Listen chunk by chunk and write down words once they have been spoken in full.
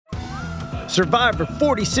Survivor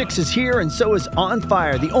 46 is here, and so is On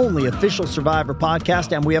Fire, the only official Survivor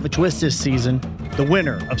podcast, and we have a twist this season. The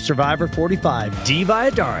winner of Survivor 45, Dee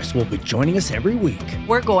Valladares, will be joining us every week.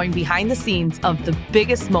 We're going behind the scenes of the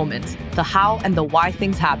biggest moments, the how and the why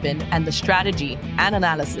things happen, and the strategy and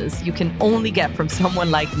analysis you can only get from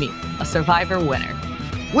someone like me, a Survivor winner.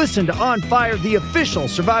 Listen to On Fire, the official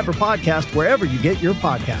Survivor podcast, wherever you get your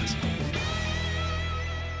podcasts.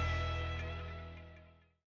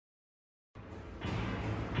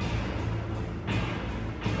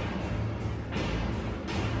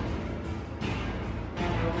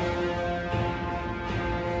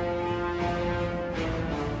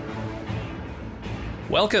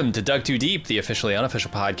 Welcome to Dug Too Deep, the officially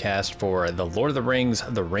unofficial podcast for The Lord of the Rings,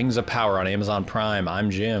 The Rings of Power on Amazon Prime.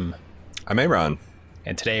 I'm Jim. I'm Aaron.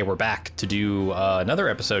 And today we're back to do another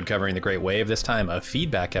episode covering the Great Wave, this time a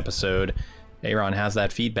feedback episode. Aaron, how's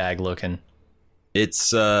that feedback looking?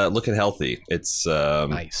 It's looking healthy. It's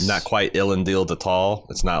nice. Not quite Elendil to tall.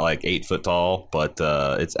 It's not like 8 foot tall, but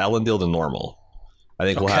it's Elendil to normal. I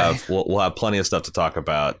think we'll have plenty of stuff to talk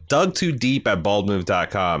about. Dug Too Deep at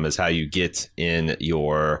baldmove.com is how you get in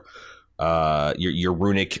your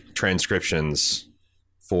runic transcriptions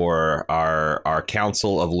for our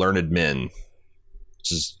Council of Learned Men.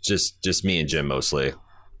 Just me and Jim mostly.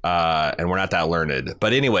 And we're not that learned.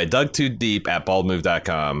 But anyway, Dug Too Deep at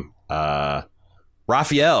baldmove.com.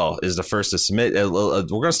 Raphael is the first to submit. We're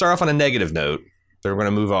going to start off on a negative note. Then we're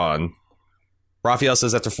going to move on. Raphael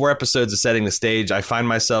says, after 4 episodes of setting the stage, I find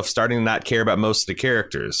myself starting to not care about most of the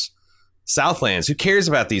characters. Southlands, who cares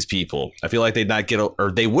about these people? I feel like they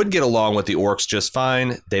would get along with the orcs just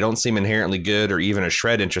fine. They don't seem inherently good or even a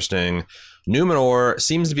shred interesting. Numenor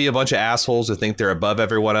seems to be a bunch of assholes who think they're above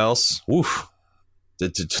everyone else. Oof.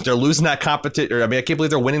 They're losing that competition. I mean, I can't believe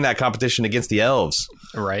they're winning that competition against the elves.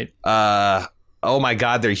 Right. Oh my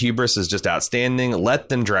God, their hubris is just outstanding. Let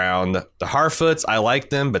them drown. The Harfoots, I like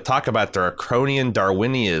them, but talk about their Acronian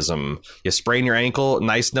Darwinism. You sprain your ankle,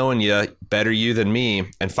 nice knowing you, better you than me.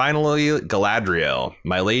 And finally, Galadriel.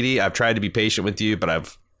 My lady, I've tried to be patient with you,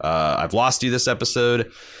 but I've lost you this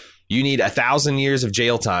episode. You need 1,000 years of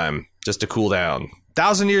jail time just to cool down.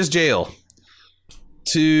 1,000 years jail.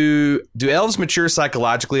 Do elves mature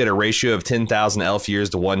psychologically at a ratio of 10,000 elf years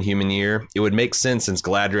to 1 human year? It would make sense since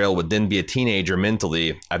Galadriel would then be a teenager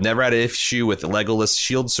mentally. I've never had an issue with Legolas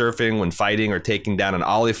shield surfing when fighting or taking down an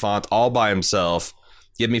Oliphant all by himself.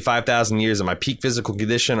 Give me 5,000 years of my peak physical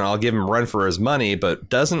condition and I'll give him a run for his money, but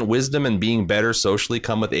doesn't wisdom and being better socially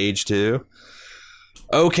come with age too?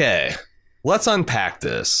 Okay, let's unpack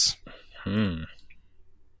this.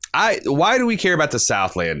 Why do we care about the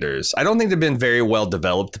Southlanders? I don't think they've been very well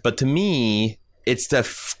developed, but to me, it's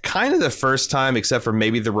kind of the first time, except for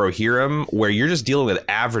maybe the Rohirrim, where you're just dealing with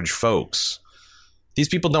average folks. These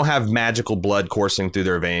people don't have magical blood coursing through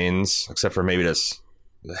their veins, except for maybe this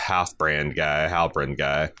Halbrand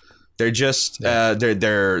guy. They're just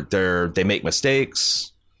they make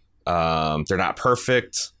mistakes. They're not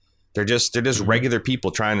perfect. They're just regular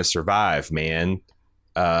people trying to survive, man.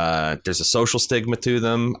 There's a social stigma to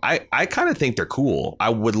them. I kind of think they're cool. I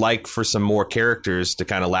would like for some more characters to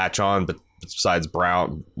kind of latch on, but besides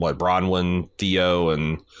Bronwyn, Theo,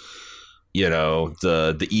 and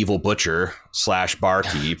the evil butcher /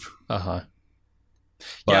 barkeep. But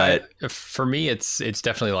yeah, for me, it's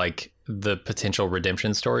definitely like the potential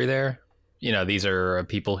redemption story there. These are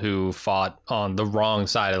people who fought on the wrong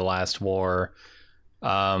side of the last war.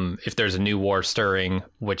 If there's a new war stirring,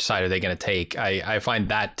 which side are they going to take? I find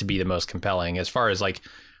that to be the most compelling. As far as like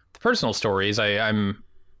the personal stories, I'm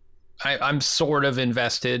sort of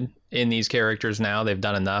invested in these characters now. They've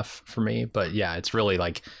done enough for me, but yeah, it's really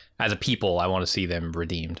like as a people, I want to see them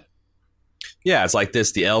redeemed. Yeah, it's like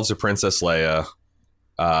this: the elves are Princess Leia,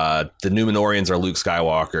 the Numenorians are Luke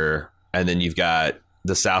Skywalker, and then you've got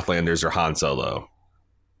the Southlanders are Han Solo.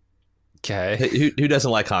 Okay, who doesn't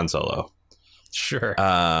like Han Solo? Sure.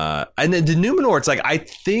 And then the Numenor, it's like, I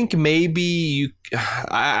think maybe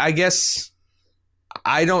I guess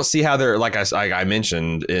I don't see how they're, like I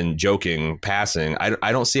mentioned in joking passing,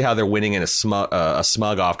 I don't see how they're winning in a smug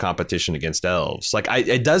off competition against elves. Like,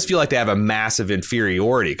 it does feel like they have a massive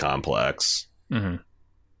inferiority complex. Mm-hmm.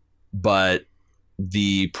 But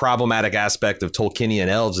the problematic aspect of Tolkienian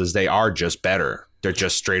elves is they are just better. They're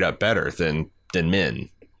just straight up better than men.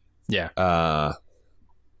 Yeah.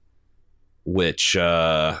 Which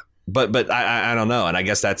but I don't know, and I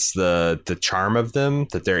guess that's the charm of them,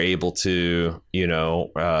 that they're able to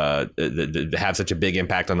have such a big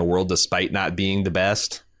impact on the world despite not being the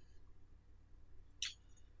best.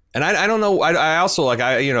 And I don't know. I also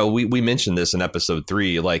we mentioned this in episode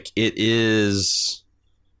 3. Like, it is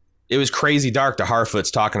it was crazy dark to Harfoot's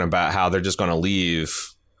talking about how they're just going to leave,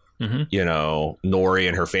 you know, Nori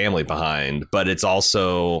and her family behind. But it's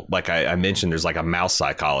also, like I mentioned, there's like a mouse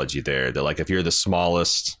psychology there that, like, if you're the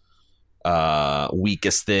smallest,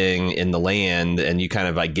 weakest thing in the land and you kind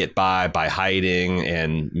of like get by hiding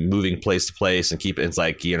and moving place to place and it's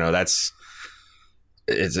like, you know,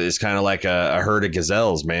 it's kind of like a herd of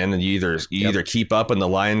gazelles, man. And you either keep up when the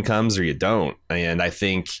lion comes or you don't. And I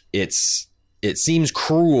think it seems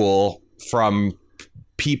cruel from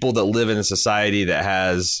people that live in a society that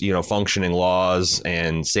has, you know, functioning laws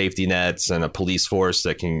and safety nets and a police force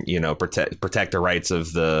that can, you know, protect the rights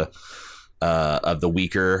of the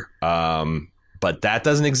weaker. But that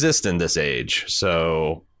doesn't exist in this age.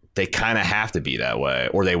 So they kind of have to be that way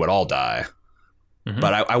or they would all die.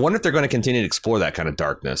 But I wonder if they're going to continue to explore that kind of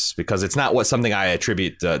darkness, because it's not something I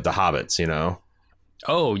attribute the Hobbits, you know?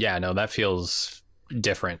 Oh, yeah, no, that feels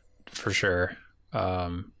different for sure.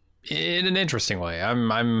 In an interesting way. I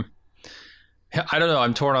don't know.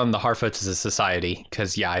 I'm torn on the Harfoots as a society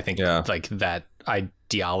because, yeah, I think like that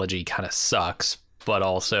ideology kind of sucks, but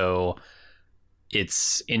also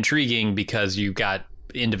it's intriguing because you got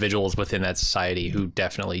individuals within that society who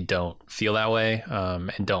definitely don't feel that way,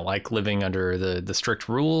 and don't like living under the strict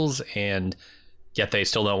rules, and yet they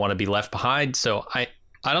still don't want to be left behind. So I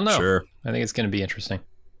don't know. Sure. I think it's going to be interesting.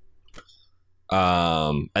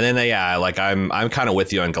 And then like I'm kind of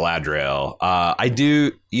with you on Galadriel. I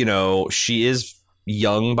do, you know, she is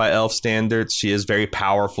young by elf standards. She is very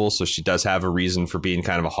powerful, so she does have a reason for being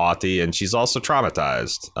kind of a haughty, and she's also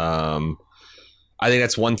traumatized. I think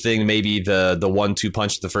that's one thing. Maybe the 1-2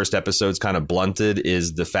 punch of the first episode's kind of blunted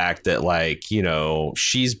is the fact that, like, you know,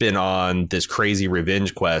 she's been on this crazy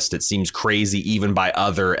revenge quest. It seems crazy even by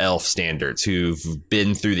other elf standards who've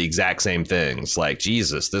been through the exact same things. Like,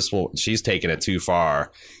 Jesus, she's taken it too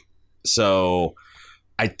far. So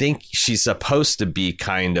I think she's supposed to be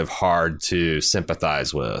kind of hard to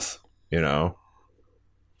sympathize with, you know.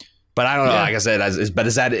 But I don't know. Like I said,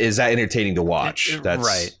 is that entertaining to watch? That's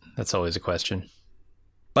right. That's always a question.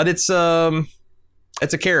 But it's a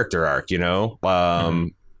character arc, you know.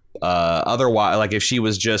 Otherwise, like if she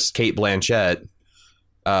was just Cate Blanchett,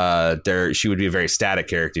 she would be a very static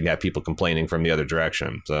character and have people complaining from the other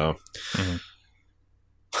direction. So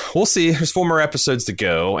we'll see. There's 4 more episodes to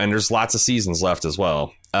go, and there's lots of seasons left as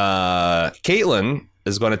well. Caitlin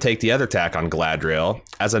is going to take the other tack on Galadriel.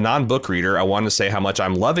 As a non-book reader, I want to say how much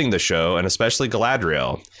I'm loving the show, and especially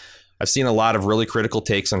Galadriel. I've seen a lot of really critical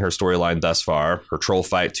takes on her storyline thus far. Her troll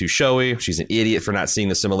fight too showy. She's an idiot for not seeing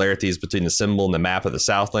the similarities between the symbol and the map of the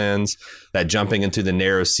Southlands. That jumping into the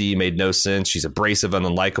narrow sea made no sense. She's abrasive and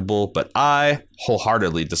unlikable, but I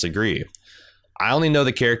wholeheartedly disagree. I only know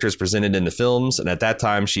the characters presented in the films, and at that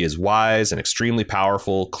time she is wise and extremely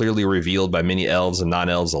powerful, clearly revealed by many elves and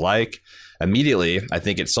non-elves alike. Immediately, I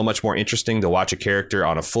think it's so much more interesting to watch a character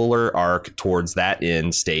on a fuller arc towards that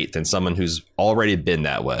end state than someone who's already been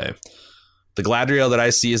that way. The Galadriel that I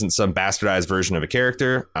see isn't some bastardized version of a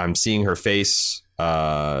character. I'm seeing her face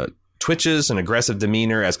twitches and aggressive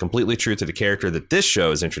demeanor as completely true to the character that this show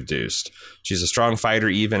has introduced. She's a strong fighter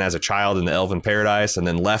even as a child in the Elven Paradise, and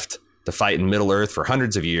then left to fight in Middle-earth for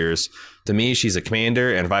hundreds of years. To me, she's a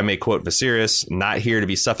commander, and if I may quote Viserys, not here to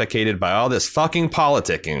be suffocated by all this fucking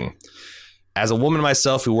politicking. As a woman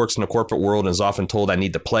myself who works in a corporate world and is often told I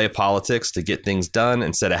need to play politics to get things done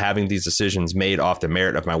instead of having these decisions made off the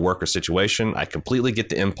merit of my work or situation, I completely get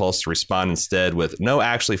the impulse to respond instead with, no,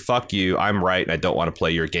 actually, fuck you, I'm right, and I don't want to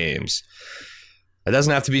play your games. It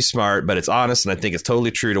doesn't have to be smart, but it's honest, and I think it's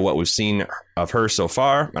totally true to what we've seen of her so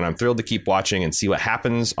far, and I'm thrilled to keep watching and see what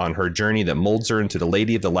happens on her journey that molds her into the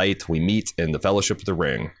Lady of the Light we meet in the Fellowship of the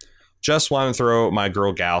Ring. Just want to throw my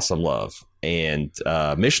girl Gal some love. And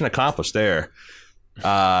mission accomplished there.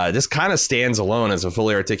 This kind of stands alone as a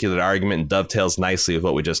fully articulated argument and dovetails nicely with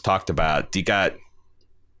what we just talked about. You got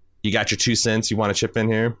your 2 cents you want to chip in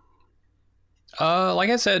here? Like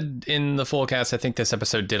I said in the full cast, I think this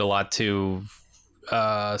episode did a lot to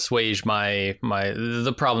assuage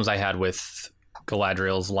the problems I had with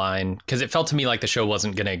Galadriel's line, because it felt to me like the show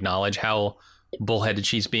wasn't going to acknowledge how bullheaded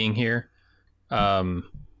she's being here.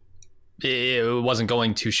 It wasn't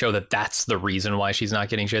going to show that that's the reason why she's not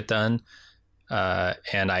getting shit done.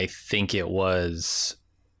 And I think it was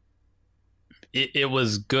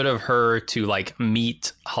good of her to like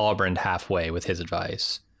meet Halbrand halfway with his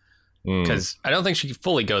advice. Because I don't think she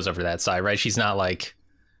fully goes over that side, right? She's not like,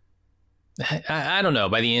 I don't know.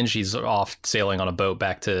 By the end, she's off sailing on a boat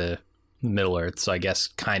back to Middle-earth. So I guess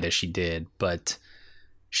kind of she did, but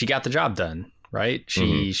she got the job done, right?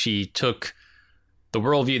 She took the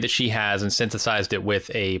worldview that she has and synthesized it with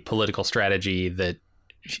a political strategy that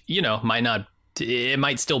it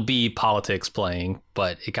might still be politics playing,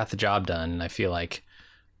 but it got the job done. And I feel like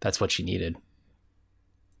that's what she needed.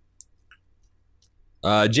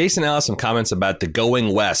 Jason Ellis, some comments about the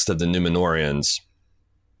going west of the Númenóreans.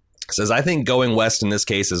 Says, I think going west in this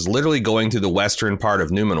case is literally going to the western part of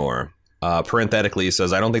Númenor. Parenthetically, he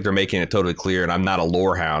says, I don't think they're making it totally clear, and I'm not a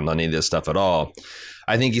lore hound on any of this stuff at all.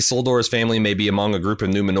 I think Isildur's family may be among a group of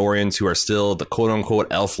Númenóreans who are still the quote-unquote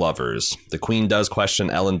elf lovers. The queen does question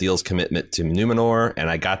Elendil's commitment to Númenor, and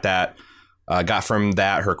I got from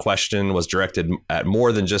that her question was directed at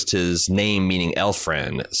more than just his name meaning elf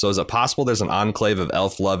friend. So is it possible there's an enclave of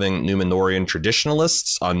elf-loving Númenórean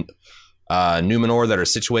traditionalists on Númenor that are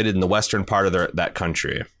situated in the western part of that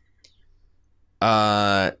country?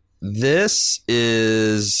 This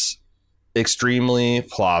is extremely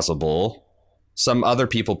plausible. Some other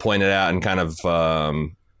people pointed out in kind of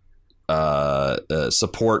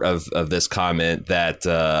support of this comment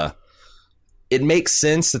that it makes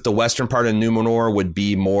sense that the western part of Númenor would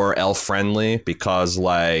be more elf friendly because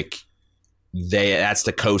that's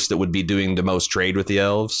the coast that would be doing the most trade with the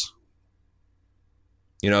elves.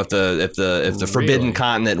 If the forbidden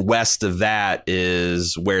continent west of that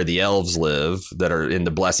is where the elves live that are in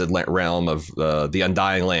the blessed realm of the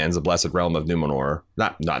Undying Lands, the blessed realm of Númenor,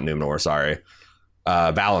 not Númenor, sorry,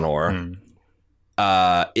 Valinor.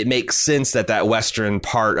 It makes sense that western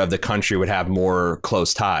part of the country would have more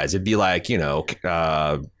close ties. It'd be like,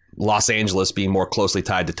 Los Angeles being more closely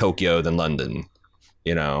tied to Tokyo than London,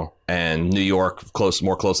 and New York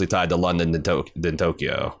more closely tied to London than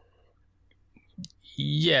Tokyo.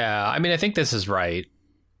 Yeah, I mean, I think this is right,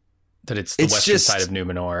 that it's the western side of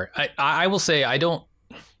Númenor. I will say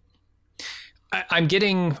I'm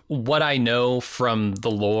getting what I know from the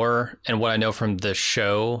lore and what I know from the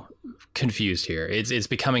show confused here. It's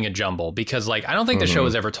becoming a jumble because, I don't think the show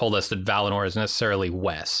has ever told us that Valinor is necessarily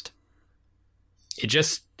west. It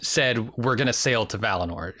just said, we're going to sail to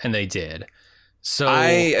Valinor, and they did. So I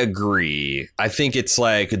agree. I think it's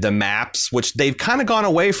like the maps, which they've kind of gone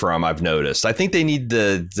away from, I've noticed. I think they need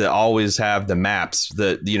to always have the maps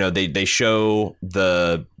that, they show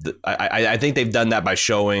I think they've done that by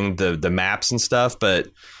showing the maps and stuff, but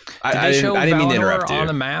I didn't mean to interrupt you. On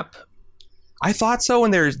the map? I thought so when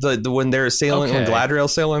they're sailing, when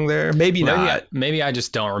Galadriel's sailing there. Maybe not. Maybe I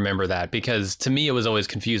just don't remember that, because to me it was always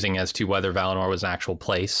confusing as to whether Valinor was an actual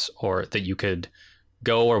place or that you could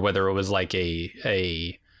go, or whether it was like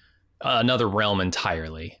another realm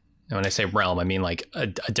entirely. And when I say realm, I mean like a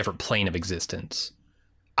different plane of existence.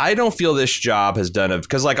 I don't feel this job has done it,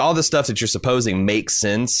 because all the stuff that you're supposing makes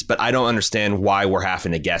sense, but I don't understand why we're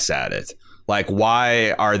having to guess at it.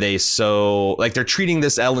 Why are they so they're treating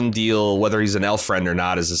this Elendil, whether he's an elf friend or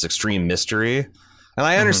not, as this extreme mystery. And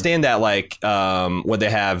I understand that, when they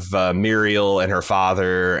have Miriel and her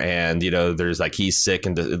father, and there's he's sick,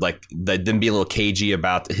 and them being a little cagey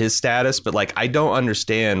about his status, but I don't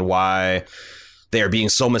understand why they are being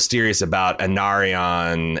so mysterious about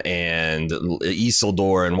Anarion and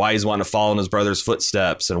Isildur, and why he's wanting to follow in his brother's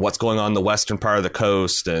footsteps, and what's going on in the western part of the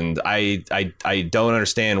coast. And I don't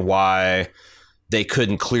understand why they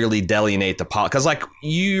couldn't clearly delineate the because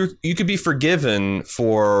you could be forgiven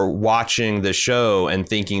for watching the show and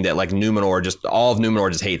thinking that Númenor all of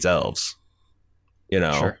Númenor just hates elves,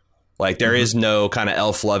 Sure. There is no kind of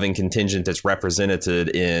elf loving contingent that's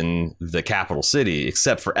represented in the capital city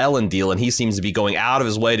except for Elendil, and he seems to be going out of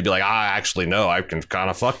his way to be like, actually no, I can kind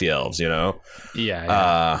of fuck the elves,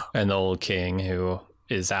 Yeah. And the old king who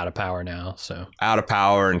is out of power now, so out of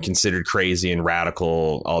power and considered crazy and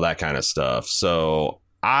radical, all that kind of stuff. So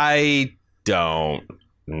I don't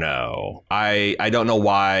know. I don't know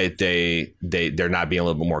why they're not being a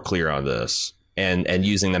little bit more clear on this and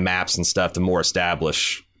using the maps and stuff to more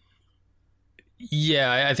establish.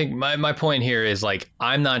 Yeah, I think my point here is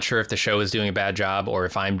I'm not sure if the show is doing a bad job or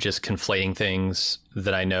if I'm just conflating things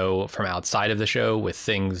that I know from outside of the show with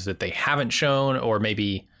things that they haven't shown, or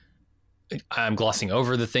maybe I'm glossing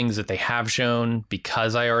over the things that they have shown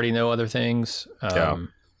because I already know other things.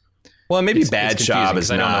 Well, maybe bad job is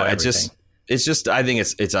not. It's just I think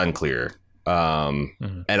it's unclear. And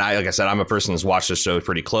like I said, I'm a person who's watched the show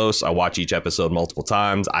pretty close. I watch each episode multiple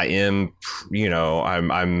times. I am,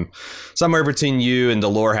 I'm somewhere between you and the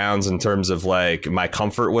lore hounds in terms of my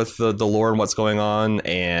comfort with the lore and what's going on.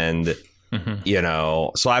 And,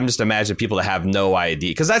 so I'm just imagining people that have no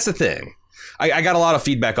idea, because that's the thing. I got a lot of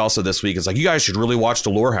feedback also this week. It's you guys should really watch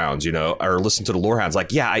the Lorehounds, or listen to the Lorehounds.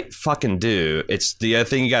 Yeah, I fucking do. It's the other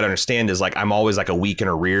thing you got to understand is I'm always a week in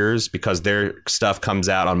arrears because their stuff comes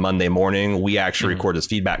out on Monday morning. We actually record this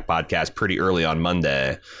feedback podcast pretty early on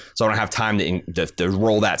Monday, so I don't have time to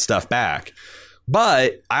roll that stuff back.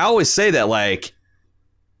 But I always say that, like,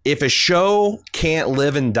 if a show can't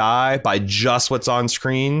live and die by just what's on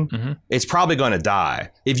screen, it's probably going to die.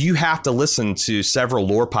 If you have to listen to several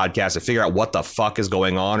lore podcasts to figure out what the fuck is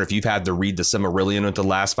going on, or if you've had to read the Silmarillion with the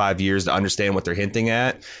last 5 years to understand what they're hinting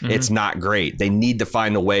at, it's not great. They need to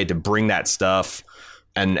find a way to bring that stuff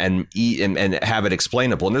and have it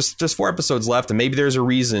explainable. And there's just 4 episodes left, and maybe there's a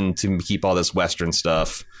reason to keep all this Western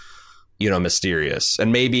stuff, you know, mysterious.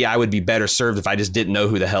 And maybe I would be better served if I just didn't know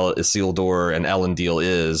who the hell Isildur and Elendil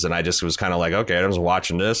is, and I just was kind of like, okay, I was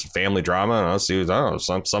watching this family drama, and I'll see,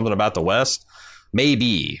 something about the West.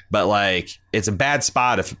 Maybe, but like, it's a bad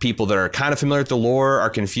spot if people that are kind of familiar with the lore are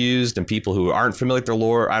confused, and people who aren't familiar with the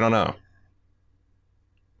lore, I don't know.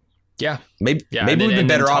 Yeah, maybe we'd be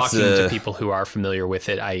better off talking to people who are familiar with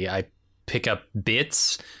it. I pick up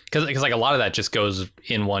bits because like a lot of that just goes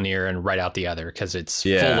in one ear and right out the other, because it's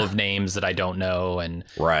full of names that I don't know, and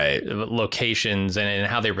locations and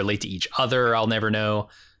how they relate to each other I'll never know.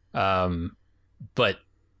 But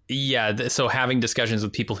yeah, so having discussions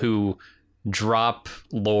with people who drop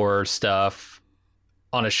lore stuff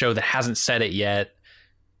on a show that hasn't said it yet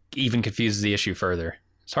even confuses the issue further.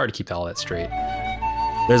 It's hard to keep all that straight.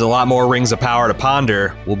 There's a lot more Rings of Power to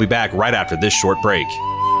ponder. We'll be back right after this short break.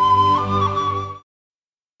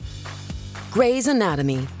 Grey's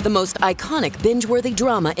Anatomy, the most iconic binge-worthy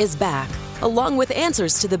drama, is back, along with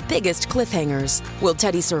answers to the biggest cliffhangers. Will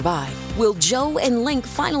Teddy survive? Will Joe and Link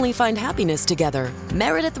finally find happiness together?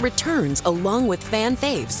 Meredith returns along with fan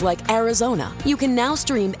faves like Arizona. You can now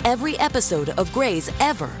stream every episode of Grey's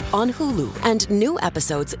ever on Hulu, and new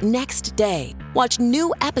episodes next day. Watch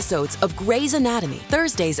new episodes of Grey's Anatomy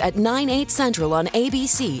Thursdays at 9/8 Central on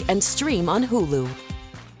ABC and stream on Hulu.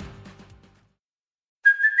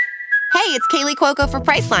 Hey, it's Kaylee Cuoco for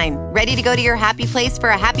Priceline. Ready to go to your happy place for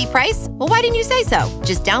a happy price? Well, why didn't you say so?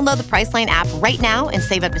 Just download the Priceline app right now and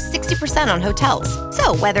save up to 60% on hotels.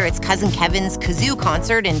 So whether it's Cousin Kevin's Kazoo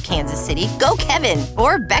Concert in Kansas City, go Kevin,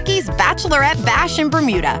 or Becky's Bachelorette Bash in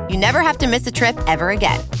Bermuda, you never have to miss a trip ever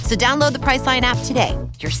again. So download the Priceline app today.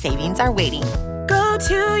 Your savings are waiting. Go to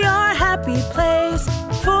your happy place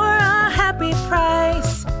for a happy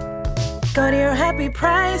price. Go to your happy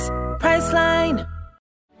price, Priceline.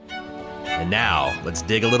 And now, let's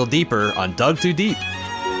dig a little deeper on Dug Too Deep.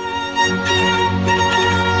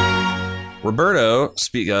 Roberto,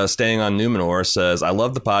 staying on Numenor, says, I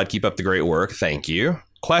love the pod. Keep up the great work. Thank you.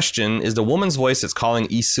 Question, is the woman's voice that's calling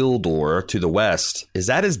Isildur to the west, is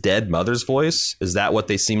that his dead mother's voice? Is that what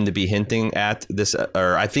they seem to be hinting at this?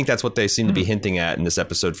 Or I think that's what they seem to be hinting at in this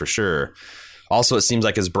episode for sure. Also, it seems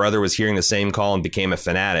like his brother was hearing the same call and became a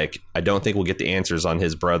fanatic. I don't think we'll get the answers on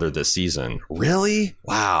his brother this season. Really?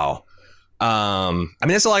 Wow. I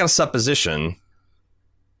mean, it's a lot of supposition,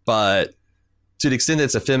 but to the extent that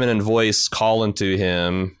it's a feminine voice calling to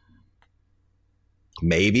him,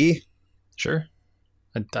 maybe. Sure.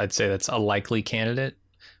 I'd say that's a likely candidate.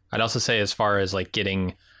 I'd also say, as far as like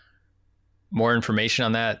getting more information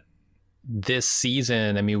on that this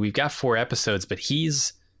season, I mean, we've got 4 episodes, but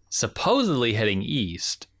he's supposedly heading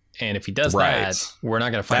east. And if he does that, we're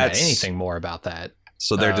not going to find out anything more about that.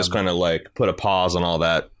 So they're just going to like put a pause on all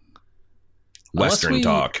that Western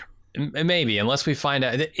talk. Maybe, unless we find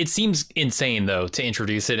out. It seems insane, though, to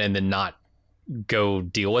introduce it and then not go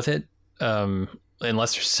deal with it.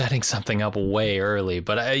 Unless they're setting something up way early.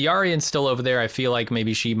 But Yarian's still over there. I feel like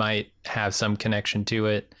maybe she might have some connection to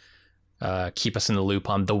it. Keep us in the loop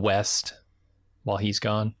on the West while he's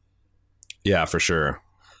gone. Yeah, for sure.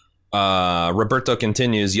 Roberto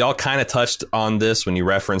continues, y'all kind of touched on this when you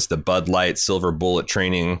referenced the Bud Light Silver Bullet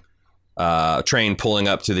train pulling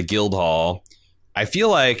up to the guild hall. I feel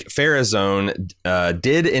like Farazone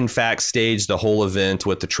did in fact stage the whole event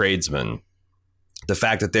with the tradesmen. The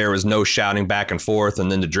fact that there was no shouting back and forth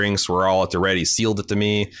and then the drinks were all at the ready sealed it to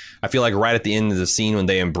me. I feel like right at the end of the scene when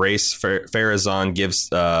they embrace, Farazone gives,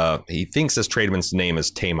 he thinks this tradesman's name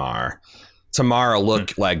is Tamar. Tamar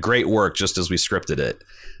looked like great work just as we scripted it.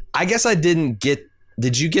 I guess I didn't get.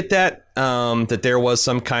 Did you get that? That there was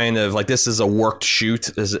some kind of like this is a worked shoot,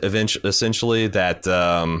 essentially. That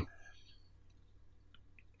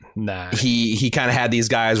nah. He kind of had these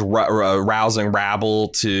guys rousing rabble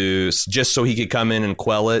to just so he could come in and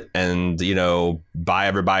quell it, and buy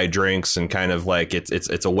everybody drinks and kind of like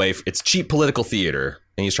it's a way. It's cheap political theater,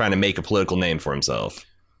 and he's trying to make a political name for himself.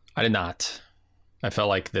 I did not. I felt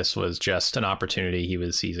like this was just an opportunity he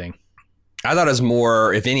was seizing. I thought it was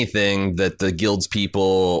more, if anything, that the guild's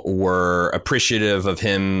people were appreciative of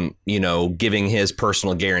him, giving his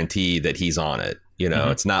personal guarantee that he's on it. You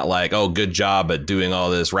know, it's not like, oh, good job at doing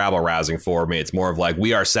all this rabble rousing for me. It's more of like,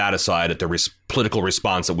 we are satisfied at the political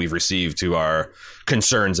response that we've received to our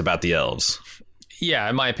concerns about the elves. Yeah,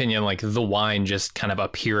 in my opinion, like the wine just kind of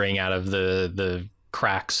appearing out of the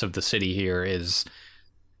cracks of the city here is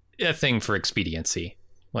a thing for expediency.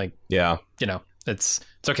 Like, yeah, you know, it's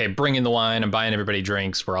okay. Bring in the wine. I'm buying everybody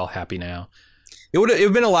drinks. We're all happy now. It would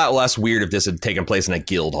have been a lot less weird if this had taken place in a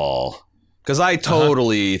guild hall. Because I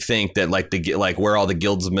totally think that like where all the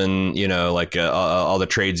guildsmen, you know, like all the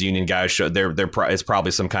trades union guys show, it's probably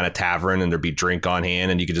some kind of tavern and there'd be drink on hand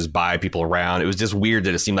and you could just buy people around. It was just weird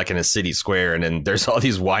that it seemed like in a city square and then there's all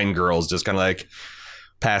these wine girls just kind of like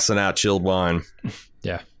passing out chilled wine.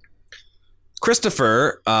 Yeah.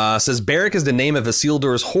 Christopher says Beric is the name of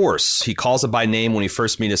Isildur's horse. He calls it by name when he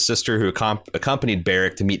first meets his sister who accompanied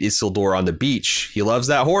Beric to meet Isildur on the beach. He loves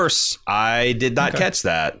that horse. I did not catch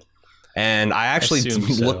that. And I actually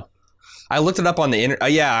I looked it up on the internet.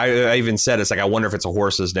 I even said it's like, I wonder if it's a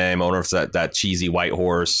horse's name. I wonder if it's that cheesy white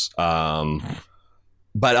horse.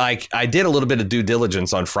 But I did a little bit of due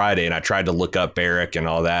diligence on Friday and I tried to look up Beric and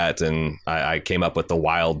all that. And I came up with the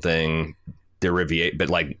Wild Thing derivate. But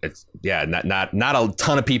like, it's, yeah, not a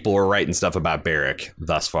ton of people are writing stuff about Beric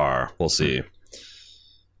thus far. We'll see.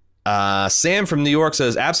 Sam from New York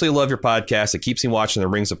says, absolutely love your podcast. It keeps me watching the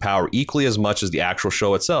Rings of Power equally as much as the actual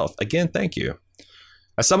show itself. Again, thank you.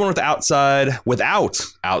 As someone without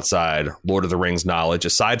outside Lord of the Rings knowledge,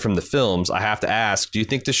 aside from the films, I have to ask, do you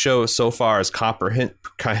think the show so far is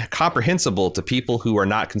comprehensible to people who are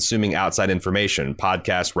not consuming outside information,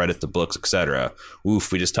 podcasts, Reddit, the books, etc.?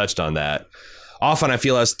 Oof, we just touched on that. Often I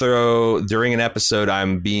feel as though during an episode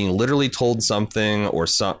I'm being literally told something or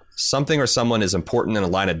someone is important in a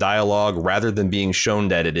line of dialogue rather than being shown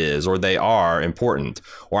that it is or they are important,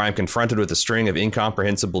 or I'm confronted with a string of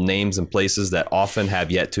incomprehensible names and places that often have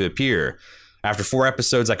yet to appear. After 4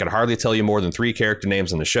 episodes, I could hardly tell you more than 3 character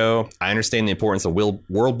names on the show. I understand the importance of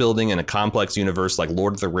world building in a complex universe like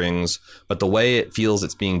Lord of the Rings, but the way it feels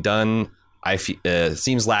it's being done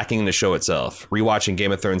seems lacking in the show itself. Rewatching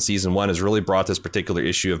Game of Thrones season 1 has really brought this particular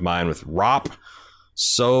issue of mine with Rop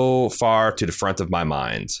so far to the front of my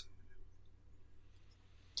mind.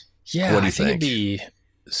 Yeah, I think it'd be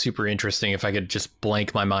super interesting if I could just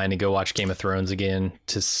blank my mind and go watch Game of Thrones again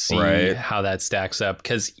to see how that stacks up.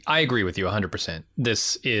 Because I agree with you 100%.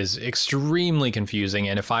 This is extremely confusing.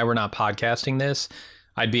 And if I were not podcasting this,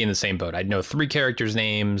 I'd be in the same boat. I'd know 3 characters'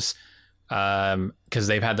 names, because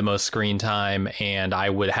they've had the most screen time, and I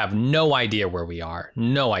would have no idea where we are.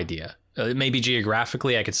 No idea. Maybe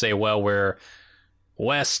geographically I could say, well, we're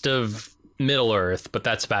west of Middle Earth, but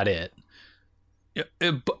that's about it.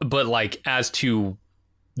 But like, as to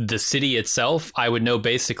the city itself, I would know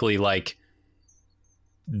basically like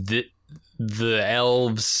the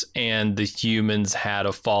elves and the humans had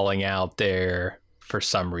a falling out there for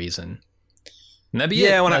some reason. And that'd be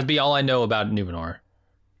it. That'd be all I know about Numenor.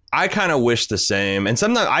 I kind of wish the same. And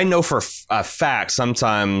sometimes I know for a fact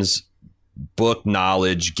sometimes book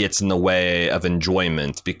knowledge gets in the way of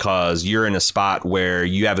enjoyment because you're in a spot where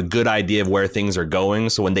you have a good idea of where things are going.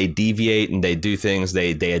 So when they deviate and they do things,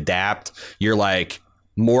 they adapt, you're like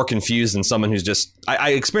more confused than someone who's just...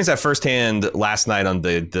 I experienced that firsthand last night on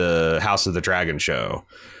the House of the Dragon show.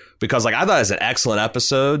 Because like I thought it was an excellent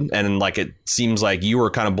episode and like it seems like you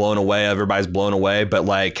were kind of blown away. Everybody's blown away. But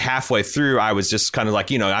like halfway through, I was just kind of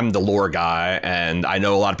like, you know, I'm the lore guy and I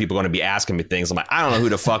know a lot of people are going to be asking me things. I'm like, I don't know who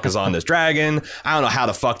the fuck is on this dragon. I don't know how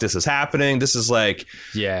the fuck this is happening. This is like,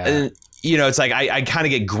 and, you know, it's like I kind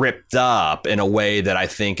of get gripped up in a way that I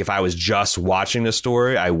think if I was just watching the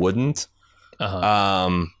story, I wouldn't. And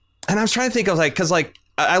I was trying to think, I was like, because like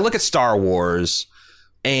I look at Star Wars.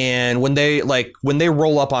 And when they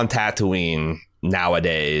roll up on Tatooine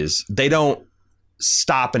nowadays, they don't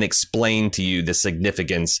stop and explain to you the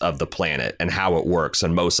significance of the planet and how it works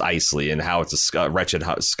and Mos Eisley and how it's a wretched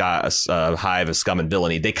hive of scum and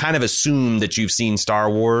villainy. They kind of assume that you've seen Star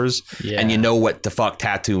Wars and you know what the fuck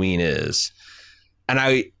Tatooine is. And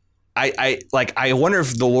I wonder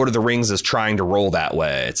if the Lord of the Rings is trying to roll that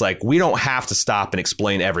way. It's like we don't have to stop and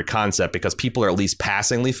explain every concept because people are at least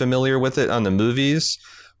passingly familiar with it on the movies.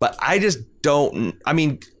 But I just don't. I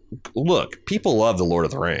mean, look, people love the Lord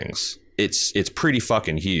of the Rings. It's pretty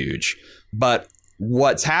fucking huge. But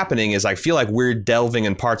what's happening is I feel like we're delving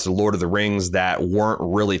in parts of the Lord of the Rings that weren't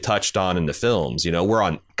really touched on in the films. You know, we're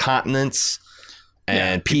on continents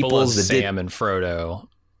and peoples that Sam and Frodo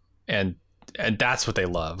and that's what they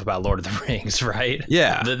love about Lord of the Rings, right?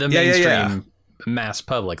 Yeah. The mainstream mass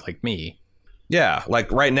public like me. Yeah, like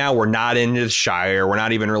right now we're not in the Shire. We're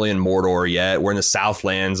not even really in Mordor yet. We're in the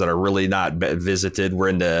Southlands that are really not visited. We're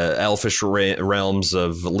in the elfish realms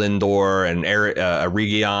of Lindor and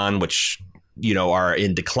Eregion, which, you know, are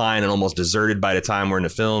in decline and almost deserted by the time we're in the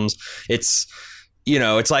films. It's, you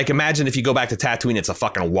know, it's like, imagine if you go back to Tatooine, it's a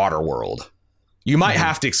fucking water world. You might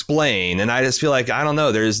have to explain, and I just feel like, I don't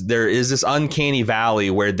know, there is this uncanny valley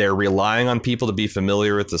where they're relying on people to be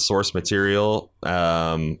familiar with the source material,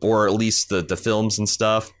 or at least the films and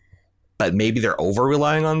stuff, but maybe they're over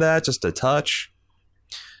relying on that just a touch.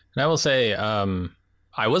 And I will say,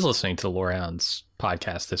 I was listening to the Lorehounds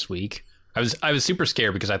podcast this week. I was super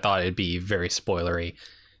scared because I thought it'd be very spoilery.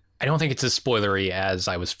 I don't think it's as spoilery as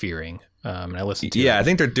I was fearing. And I listened to it. I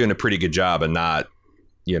think they're doing a pretty good job and not,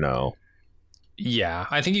 you know. Yeah,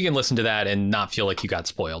 I think you can listen to that and not feel like you got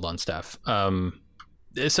spoiled on stuff. So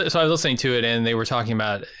I was listening to it, and they were talking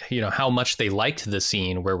about, you know, how much they liked the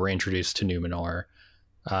scene where we're introduced to Numenor,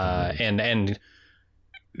 and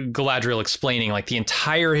Galadriel explaining like the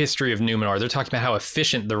entire history of Numenor. They're talking about how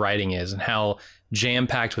efficient the writing is and how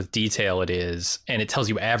jam-packed with detail it is, and it tells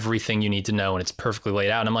you everything you need to know, and it's perfectly laid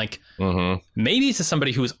out. And I'm like, maybe to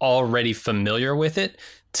somebody who's already familiar with it,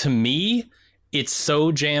 to me, it's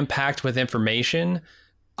so jam-packed with information,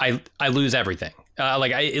 I lose everything.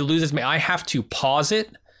 It loses me. I have to pause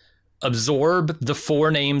it, absorb the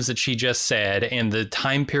 4 names that she just said and the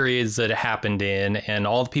time periods that it happened in and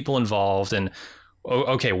all the people involved. And,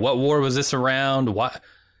 okay, what war was this around?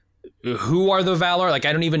 Who are the Valar? Like,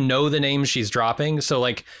 I don't even know the names she's dropping. So,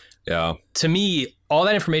 like, yeah, to me, all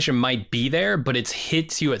that information might be there, but it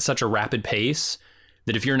hits you at such a rapid pace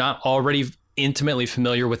that if you're not already intimately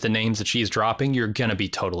familiar with the names that she's dropping, you're gonna be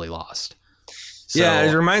totally lost. So, yeah,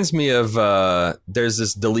 it reminds me of there's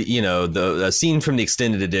this the scene from the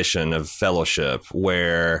extended edition of Fellowship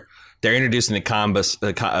where they're introducing the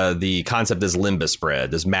concept as Limbus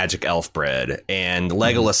bread, this magic elf bread, and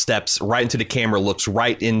Legolas steps right into the camera, looks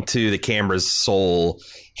right into the camera's soul,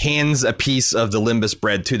 hands a piece of the Limbus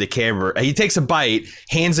bread to the camera. He takes a bite,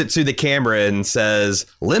 hands it to the camera, and says,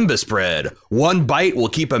 "Limbus bread, one bite will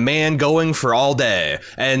keep a man going for all day."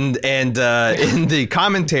 And in the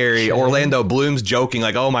commentary, Orlando Bloom's joking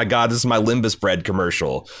like, "Oh my God, this is my Limbus bread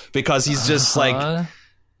commercial," because he's just like,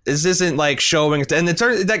 this isn't like showing, and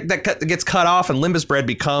that gets cut off, and Limbus bread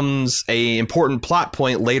becomes a important plot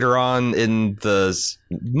point later on in the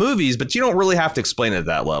movies, but you don't really have to explain it at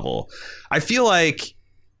that level. I feel like,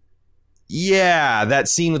 yeah, that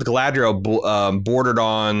scene with Galadriel bordered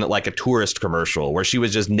on like a tourist commercial where she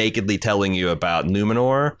was just nakedly telling you about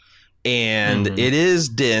Numenor, and it is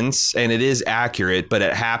dense and it is accurate, but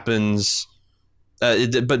it happens.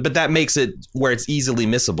 But that makes it where it's easily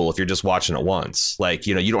missable if you're just watching it once. Like,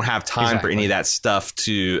 you know, you don't have time for any of that stuff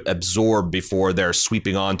to absorb before they're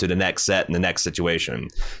sweeping on to the next set and the next situation.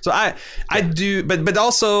 So I do, but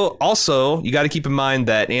also you got to keep in mind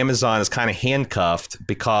that Amazon is kind of handcuffed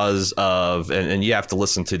because of, and you have to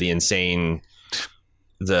listen to the insane,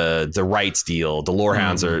 the rights deal. The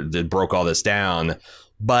Lorehounds that broke all this down.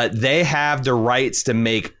 But they have the rights to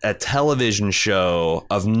make a television show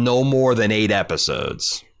of no more than 8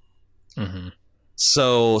 episodes.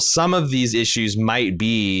 So some of these issues might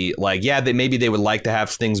be like, yeah, maybe they would like to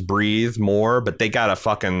have things breathe more, but they gotta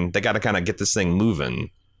kind of get this thing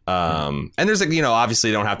moving. And there's like, you know,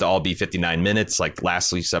 obviously they don't have to all be 59 minutes. Like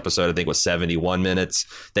last week's episode, I think was 71 minutes.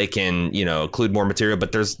 They can, you know, include more material,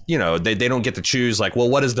 but there's, you know, they don't get to choose like, well,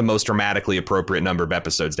 what is the most dramatically appropriate number of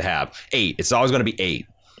episodes to have? 8. It's always going to be 8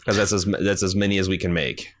 because that's as many as we can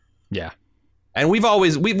make. Yeah. And we've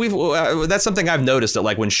always that's something I've noticed, that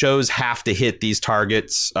like when shows have to hit these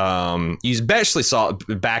targets, you especially saw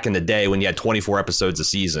it back in the day when you had 24 episodes a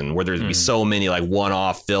season, where there'd be so many like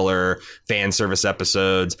one-off filler fan service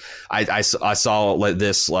episodes. I saw like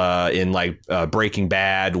this in like Breaking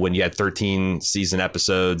Bad, when you had 13 season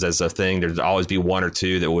episodes as a thing. There'd always be 1 or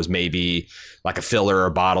 2 that was maybe like a filler or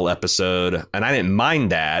bottle episode, and I didn't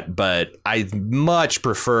mind that, but I much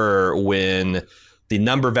prefer when the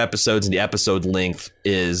number of episodes and the episode length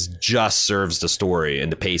just serves the story and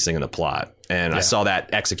the pacing and the plot. And I saw that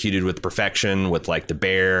executed with perfection with like The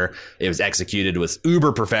Bear. It was executed with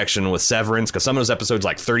uber perfection with Severance, because some of those episodes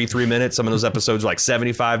like 33 minutes, some of those episodes were like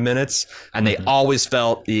 75 minutes, and they always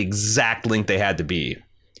felt the exact length they had to be.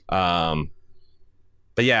 But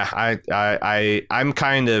yeah, I'm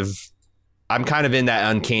kind of in that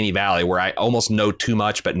uncanny valley where I almost know too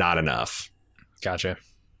much but not enough. Gotcha.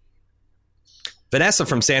 Vanessa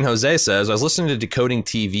from San Jose says, I was listening to Decoding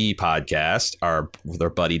TV podcast, with our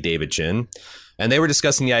buddy David Chin, and they were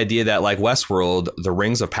discussing the idea that, like Westworld, the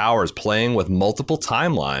Rings of Power is playing with multiple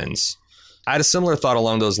timelines. I had a similar thought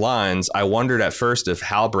along those lines. I wondered at first if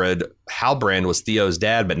Halbrand was Theo's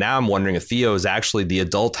dad, but now I'm wondering if Theo is actually the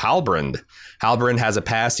adult Halbrand. Halbrand has a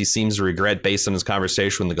past he seems to regret based on his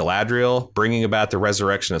conversation with the Galadriel. Bringing about the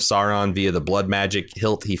resurrection of Sauron via the blood magic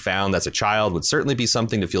hilt he found as a child would certainly be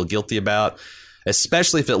something to feel guilty about,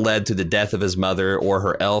 especially if it led to the death of his mother or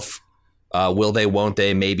her elf. Will they, won't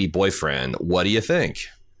they, maybe boyfriend. What do you think?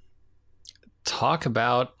 Talk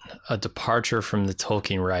about a departure from the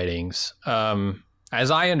Tolkien writings.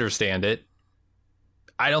 As I understand it,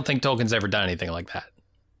 I don't think Tolkien's ever done anything like that.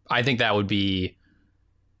 I think that would be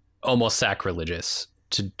almost sacrilegious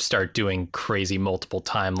to start doing crazy multiple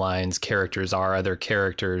timelines. Characters are other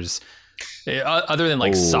characters, other than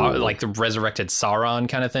like like the resurrected Sauron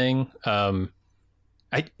kind of thing.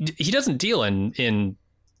 He doesn't deal in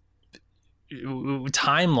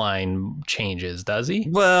timeline changes, does he?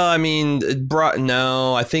 Well, I mean,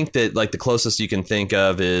 no, I think that like the closest you can think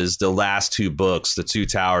of is the last two books, The Two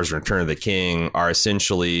Towers and Return of the King, are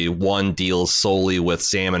essentially one deals solely with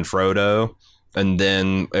Sam and Frodo, and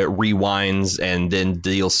then it rewinds and then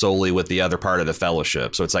deals solely with the other part of the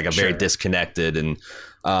Fellowship. So it's like a very disconnected and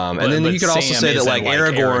then you could also say that like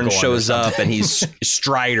Aragorn shows up and he's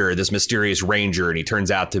Strider, this mysterious ranger, and he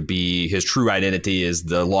turns out to be his true identity is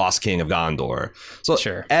the Lost King of Gondor. So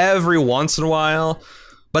every once in a while,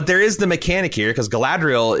 but there is the mechanic here because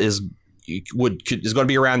Galadriel is going to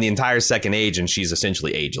be around the entire Second Age and she's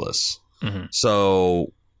essentially ageless. Mm-hmm.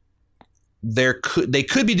 So they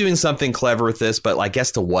could be doing something clever with this, but I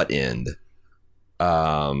guess to what end?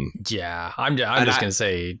 I'm just going to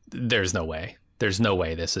say there's no way. There's no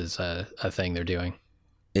way this is a thing they're doing.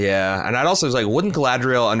 Yeah, and I'd also was like, wouldn't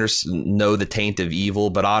Galadriel know the taint of evil?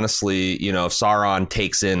 But honestly, you know, if Sauron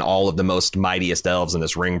takes in all of the most mightiest elves in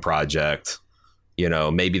this ring project, you know,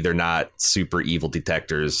 maybe they're not super evil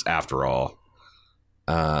detectors after all.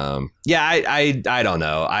 I don't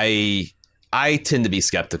know. I tend to be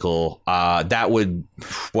skeptical. That would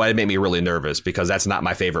make me really nervous because that's not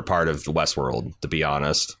my favorite part of the Westworld, to be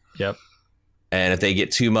honest. Yep. And if they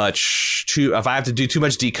get if I have to do too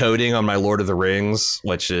much decoding on my Lord of the Rings,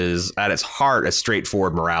 which is at its heart a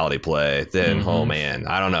straightforward morality play, then, oh man,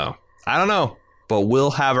 I don't know. But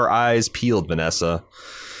we'll have our eyes peeled, Vanessa.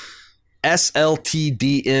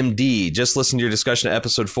 SLTDMD just listened to your discussion of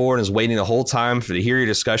episode 4 and is waiting the whole time to hear your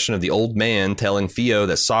discussion of the old man telling Theo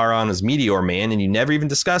that Sauron is Meteor Man, and you never even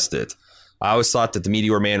discussed it. I always thought that the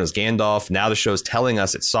Meteor Man was Gandalf. Now the show's telling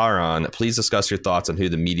us it's Sauron. Please discuss your thoughts on who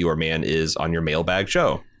the Meteor Man is on your mailbag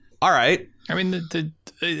show. All right. I mean,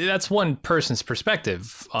 that's one person's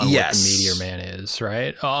perspective on what the Meteor Man is,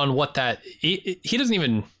 right? On what that... He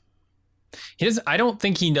doesn't... I don't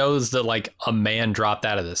think he knows that, like, a man dropped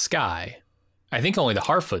out of the sky. I think only the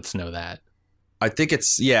Harfoots know that. I think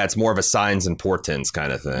it's more of a signs and portents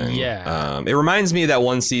kind of thing. Yeah. It reminds me of that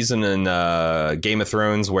one season in Game of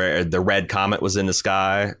Thrones where the red comet was in the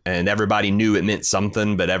sky and everybody knew it meant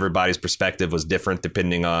something, but everybody's perspective was different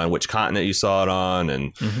depending on which continent you saw it on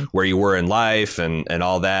and where you were in life and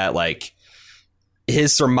all that. Like,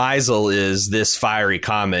 his surmisal is this fiery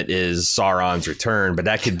comet is Sauron's return, but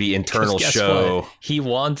that could be internal show. What? He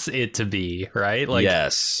wants it to be, right? Like,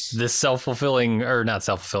 yes. This self-fulfilling, or not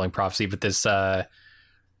self-fulfilling prophecy, but this,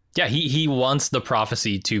 he wants the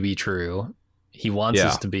prophecy to be true. He wants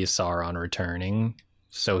this to be Sauron returning.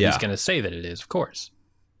 So he's going to say that it is, of course.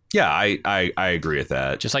 Yeah, I agree with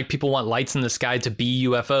that. Just like people want lights in the sky to be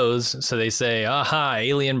UFOs, so they say, aha,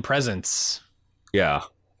 alien presence. Yeah.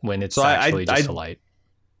 When it's actually just a light.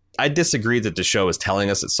 I disagree that the show is telling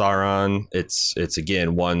us it's Sauron. It's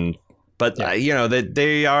again one, but you know that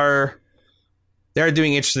they are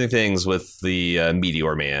doing interesting things with the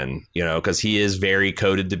Meteor Man. You know, because he is very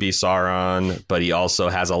coded to be Sauron, but he also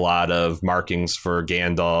has a lot of markings for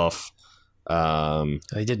Gandalf.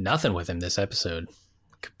 They did nothing with him this episode.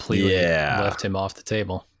 Completely left him off the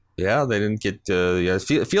table. Yeah, they didn't get.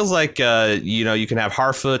 It feels like you can have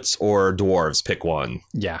Harfoots or dwarves. Pick one.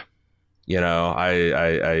 Yeah, you know,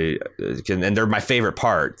 I can, and they're my favorite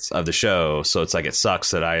parts of the show. So it's like it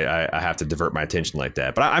sucks that I have to divert my attention like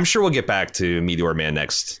that. But I'm sure we'll get back to Meteor Man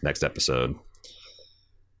next episode.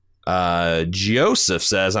 Joseph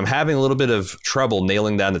says, I'm having a little bit of trouble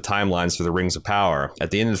nailing down the timelines for the Rings of Power.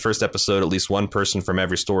 At the end of the first episode, at least one person from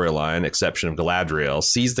every storyline, exception of Galadriel,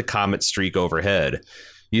 sees the comet streak overhead.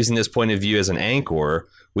 Using this point of view as an anchor,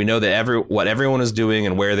 we know that what everyone is doing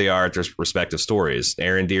and where they are at their respective stories.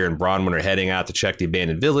 Arondir and Bronwyn are heading out to check the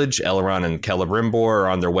abandoned village. Elrond and Celebrimbor are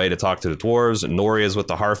on their way to talk to the dwarves. Noria is with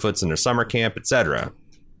the Harfoots in their summer camp, etc.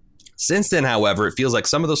 Since then, however, it feels like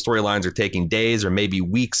some of those storylines are taking days or maybe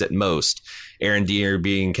weeks at most. Arondir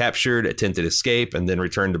being captured, attempted escape, and then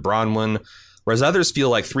returned to Bronwyn. Whereas others feel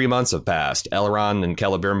like 3 months have passed. Elrond and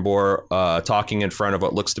Celebrimbor talking in front of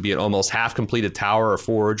what looks to be an almost half-completed tower or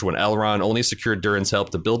forge when Elrond only secured Durin's help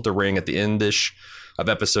to build the ring at the end-ish of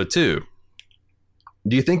episode 2.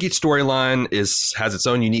 Do you think each storyline has its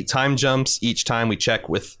own unique time jumps each time we check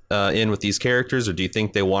in with these characters, or do you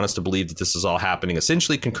think they want us to believe that this is all happening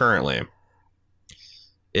essentially concurrently?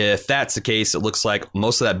 If that's the case, it looks like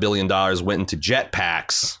most of that $1 billion went into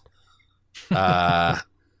jetpacks.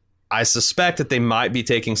 I suspect that they might be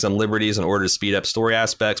taking some liberties in order to speed up story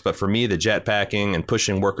aspects, but for me, the jetpacking and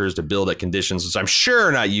pushing workers to build at conditions which I'm sure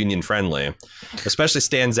are not union-friendly, especially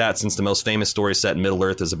stands out since the most famous story set in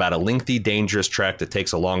Middle-earth is about a lengthy, dangerous trek that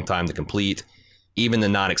takes a long time to complete, even the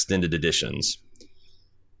non-extended editions.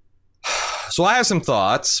 So I have some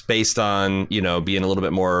thoughts based on, being a little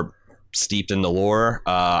bit more steeped in the lore.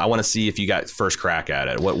 I want to see if you got first crack at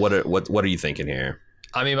it. What are you thinking here?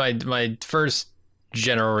 I mean, my first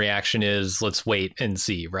general reaction is let's wait and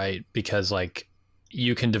see, right? Because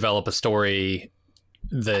you can develop a story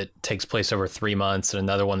that takes place over 3 months and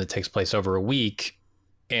another one that takes place over a week,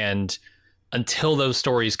 and until those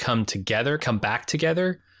stories come back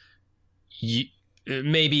together,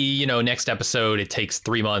 maybe next episode it takes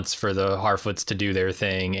 3 months for the Harfoots to do their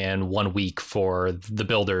thing and 1 week for the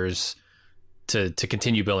builders to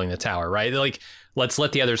continue building the tower, right? Let's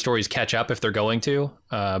let the other stories catch up if they're going to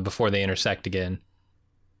before they intersect again.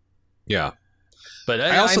 Yeah. But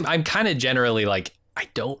I'm kind of generally I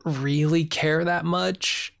don't really care that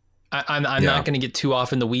much. I'm not going to get too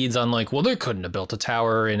off in the weeds on well, they couldn't have built a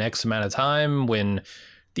tower in X amount of time when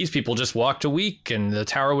these people just walked a week and the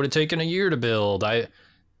tower would have taken a year to build. I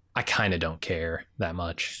kind of don't care that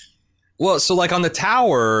much. Well, so on the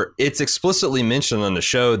tower, it's explicitly mentioned on the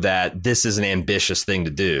show that this is an ambitious thing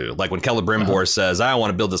to do. When Celebrimbor says, I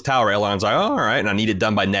want to build this tower, Elrond's like, oh, all right, and I need it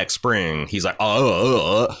done by next spring. He's like,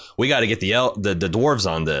 we got to get the dwarves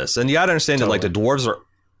on this. And you got to understand that the dwarves are,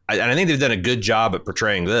 and I think they've done a good job at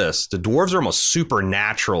portraying this. The dwarves are almost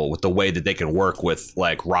supernatural with the way that they can work with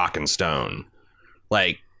rock and stone.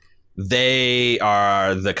 They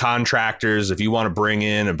are the contractors. If you want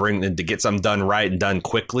to to get something done right and done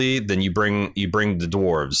quickly, then you bring the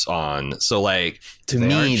dwarves on. So to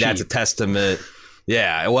me, that's a testament.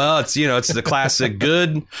 Yeah, well, it's it's the classic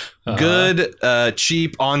good,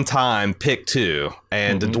 cheap, on time pick two,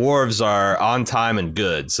 and the dwarves are on time and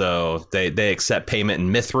good. So they accept payment in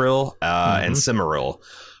Mithril and Cimmeril.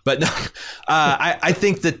 But I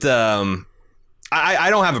think that. I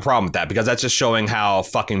don't have a problem with that because that's just showing how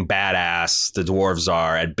fucking badass the dwarves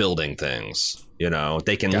are at building things.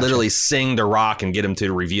 They can literally sing to rock and get him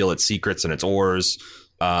to reveal its secrets and its ores.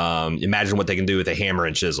 Imagine what they can do with a hammer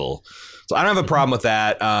and chisel. So I don't have a problem with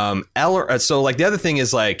that. So the other thing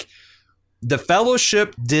is the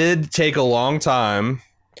Fellowship did take a long time.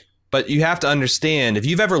 But you have to understand, if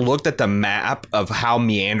you've ever looked at the map of how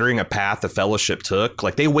meandering a path the Fellowship took,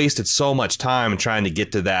 they wasted so much time trying to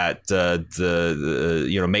get to that,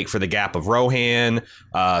 make for the Gap of Rohan.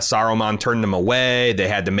 Saruman turned them away. They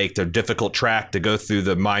had to make the difficult track to go through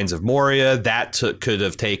the Mines of Moria. That could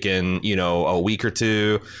have taken, a week or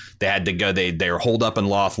two. They had to go. They were holed up in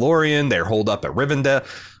Lothlorien. They were holed up at Rivendell.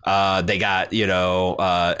 They got,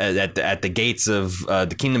 at the gates of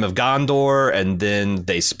the Kingdom of Gondor, and then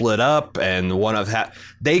they split up, and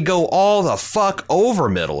they go all the fuck over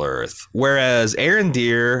Middle-earth. Whereas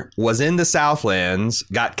Arondir was in the Southlands,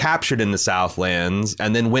 got captured in the Southlands,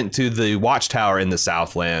 and then went to the Watchtower in the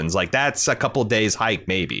Southlands. That's a couple days hike,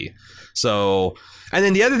 maybe. So, and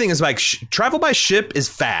then the other thing is travel by ship is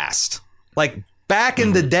fast. Back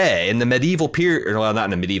in the day, in the medieval period, well, not in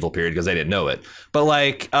the medieval period because they didn't know it, but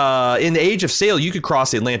in the Age of Sail, you could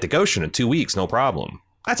cross the Atlantic Ocean in 2 weeks, no problem.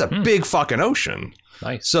 That's a big fucking ocean.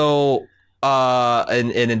 Nice. So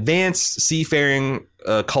an advanced seafaring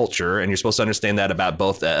culture, and you're supposed to understand that about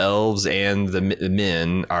both the elves and the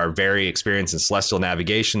men, are very experienced in celestial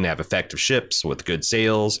navigation. They have effective ships with good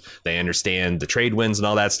sails. They understand the trade winds and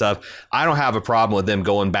all that stuff. I don't have a problem with them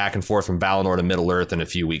going back and forth from Valinor to Middle-earth in a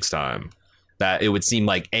few weeks' time. That it would seem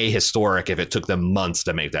ahistoric if it took them months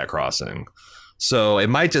to make that crossing. So it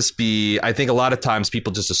might just be, I think a lot of times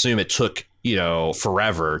people just assume it took,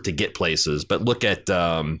 forever to get places. But look at,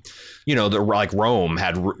 Rome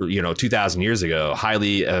had, 2,000 years ago,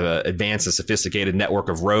 highly advanced and sophisticated network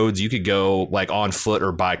of roads. You could go on foot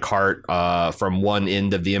or by cart from one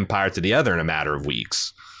end of the empire to the other in a matter of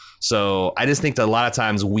weeks. So I just think that a lot of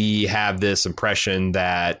times we have this impression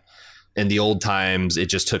that in the old times, it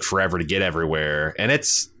just took forever to get everywhere. And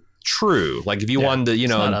it's true. Like if you wanted to,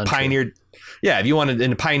 in Pioneer. Yeah, if you wanted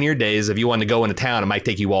in the Pioneer days, if you wanted to go into town, it might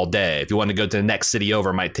take you all day. If you wanted to go to the next city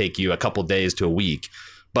over, it might take you a couple days to a week.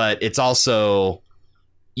 But it's also,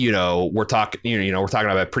 we're talking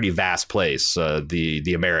about a pretty vast place,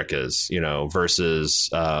 the Americas,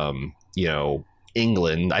 versus,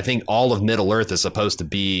 England. I think all of Middle Earth is supposed to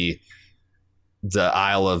be the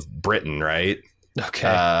Isle of Britain, right?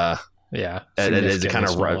 Okay. Yeah. It is kind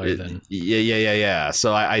of yeah.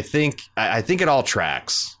 So I think it all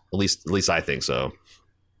tracks. At least I think so.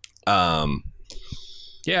 Yeah,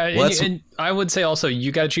 and I would say also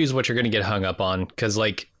you got to choose what you're going to get hung up on, because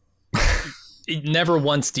never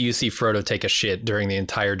once do you see Frodo take a shit during the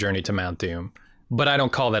entire journey to Mount Doom. But I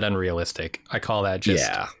don't call that unrealistic. I call that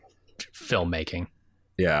just filmmaking.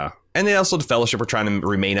 Yeah. And they also, the Fellowship are trying to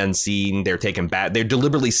remain unseen. They're taking back. They're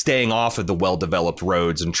deliberately staying off of the well-developed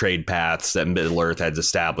roads and trade paths that Middle Earth had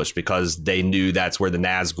established because they knew that's where the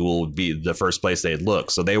Nazgul would be the first place they'd look.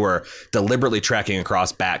 So they were deliberately trekking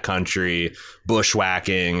across backcountry,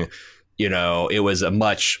 bushwhacking. It was a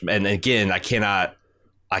much. And again, I cannot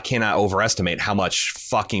overestimate how much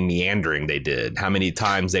fucking meandering they did. How many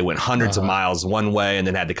times they went hundreds of miles one way and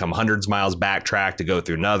then had to come hundreds of miles backtrack to go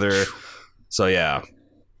through another. So yeah.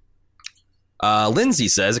 Lindsay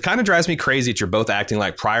says, it kind of drives me crazy that you're both acting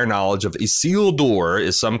like prior knowledge of Isildur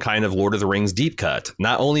is some kind of Lord of the Rings deep cut.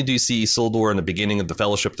 Not only do you see Isildur in the beginning of the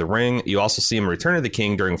Fellowship of the Ring, you also see him in Return of the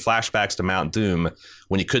King during flashbacks to Mount Doom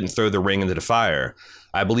when he couldn't throw the ring into the fire.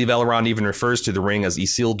 I believe Elrond even refers to the ring as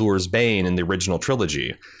Isildur's Bane in the original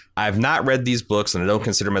trilogy. I have not read these books and I don't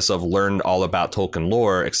consider myself learned all about Tolkien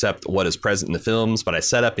lore except what is present in the films, but I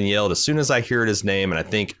sat up and yelled as soon as I heard his name, and I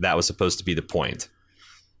think that was supposed to be the point.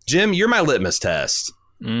 Jim, you're my litmus test.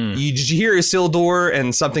 Did you hear Isildur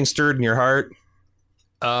and something stirred in your heart?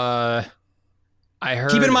 I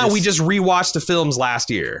heard. Keep in mind, we just rewatched the films last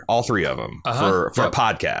year, all three of them, for a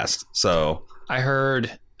podcast. So I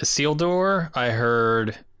heard Isildur, I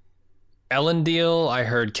heard Elendil, I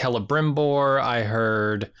heard Celebrimbor, I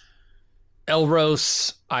heard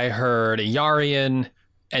Elros, I heard Yarion,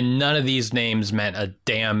 and none of these names meant a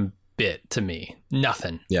damn bit to me.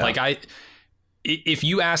 Nothing. Yeah. If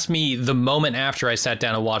you asked me the moment after I sat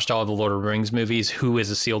down and watched all of the Lord of the Rings movies, who is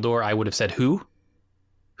Isildur, I would have said, who?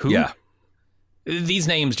 Yeah. These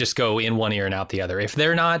names just go in one ear and out the other. If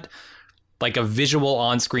they're not like a visual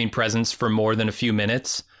on-screen presence for more than a few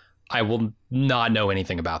minutes, I will not know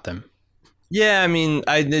anything about them. Yeah, I mean,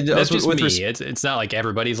 that's just me. It's not like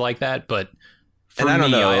everybody's like that, but for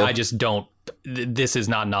me, I just don't. This is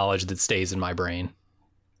not knowledge that stays in my brain.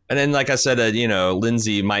 And then, like I said,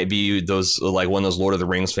 Lindsay might be one of those Lord of the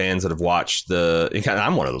Rings fans that have watched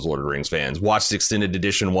I'm one of those Lord of the Rings fans. Watched the extended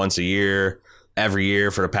edition once a year, every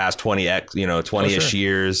year for the past 20-ish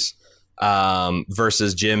years.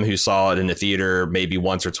 Versus Jim, who saw it in the theater maybe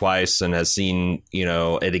once or twice and has seen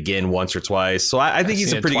it again once or twice. So I think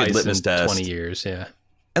he's a pretty good litmus test. 20 years, yeah.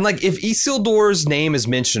 And if Isildur's name is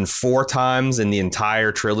mentioned 4 times in the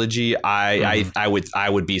entire trilogy, I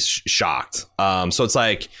would be shocked. So it's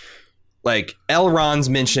like Elrond's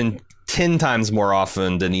mentioned 10 times more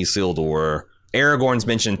often than Isildur. Aragorn's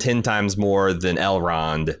mentioned 10 times more than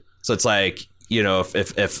Elrond. So it's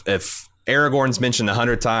if Aragorn's mentioned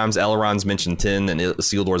 100 times, Elrond's mentioned 10, and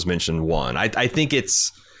Isildur's mentioned 1. I think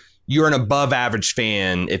you're an above average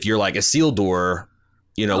fan if you're like Isildur.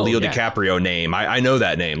 Leo DiCaprio name. I know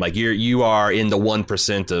that name. You are in the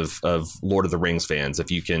 1% of Lord of the Rings fans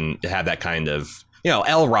if you can have that kind of,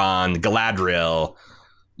 Elrond, Galadriel.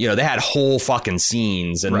 They had whole fucking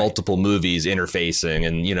scenes in multiple movies interfacing,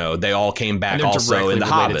 and they all came back also in The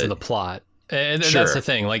Hobbit to the plot. And that's the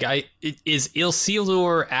thing. Is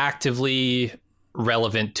Isildur actively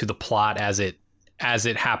relevant to the plot as it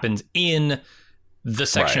happens in the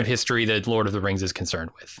section of history that Lord of the Rings is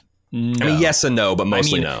concerned with? No. I mean, yes and no, but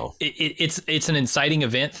mostly no. It's an inciting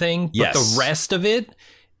event thing, but yes. The rest of it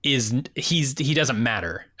is he doesn't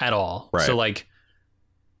matter at all. Right. So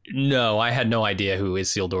no, I had no idea who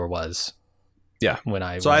Isildur was. Yeah,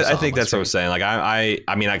 I think that's what I was saying.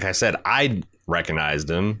 I mean, like I said, I recognized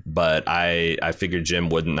him, but I figured Jim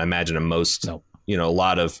wouldn't. I imagine most, a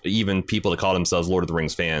lot of even people that call themselves Lord of the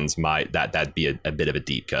Rings fans might that'd be a bit of a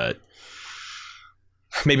deep cut.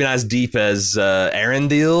 Maybe not as deep as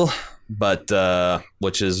Arendelle, but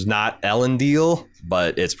which is not Elendil,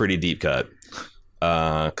 but it's pretty deep cut.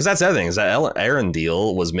 Because that's the other thing is that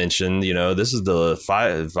Arendelle was mentioned. This is the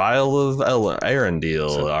vial of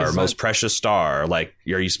Arendelle, our most precious star. Are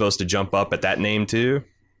you supposed to jump up at that name too?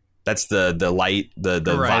 That's the light, the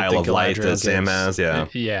vial of light that Sam has. Yeah,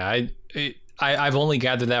 yeah. I've only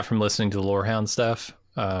gathered that from listening to the Lorehound stuff.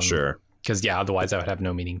 Sure. Because, yeah, otherwise that would have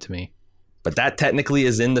no meaning to me. But that technically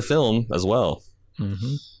is in the film as well.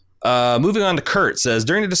 Mm-hmm. Moving on to Kurt says,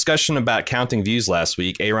 during a discussion about counting views last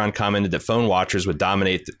week, Aaron commented that phone watchers would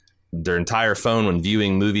dominate their entire phone when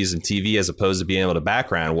viewing movies and TV as opposed to being able to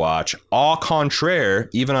background watch. Au contraire,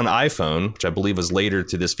 even on iPhone, which I believe was later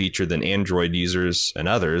to this feature than Android users and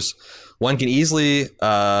others, one can easily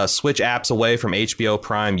switch apps away from HBO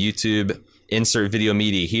Prime, YouTube, insert video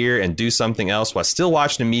media here, and do something else while still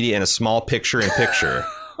watching the media in a small picture-in-picture.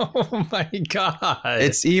 Oh my God.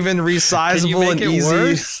 It's even resizable and easy.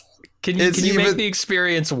 Worse? Can you make the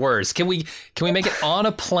experience worse? Can we make it on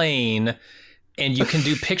a plane and you can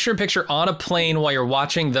do picture-in-picture on a plane while you're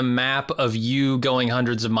watching the map of you going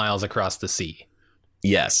hundreds of miles across the sea?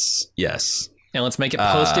 Yes. And let's make it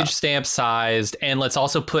postage stamp sized, and let's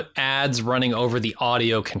also put ads running over the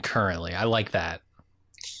audio concurrently. I like that.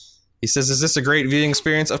 He says, is this a great viewing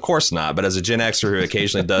experience? Of course not. But as a Gen Xer who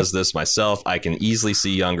occasionally does this myself, I can easily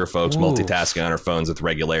see younger folks multitasking on their phones with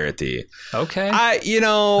regularity. Okay. I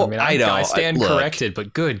stand corrected,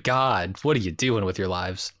 but good God, what are you doing with your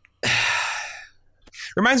lives?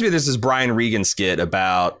 Reminds me of this Brian Regan skit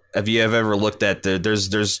about, have you ever looked at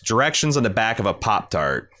there's directions on the back of a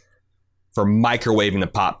Pop-Tart for microwaving the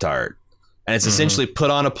Pop-Tart. And it's essentially put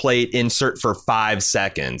on a plate, insert for 5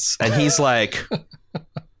 seconds. And he's like,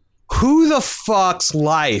 who the fuck's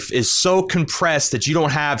life is so compressed that you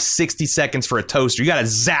don't have 60 seconds for a toaster? You got to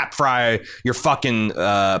zap fry your fucking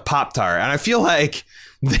Pop-Tart. And I feel like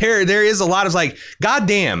there is a lot of like,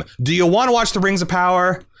 goddamn, do you want to watch The Rings of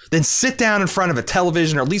Power? Then sit down in front of a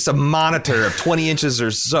television or at least a monitor of 20 inches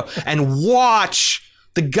or so and watch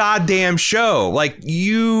the goddamn show.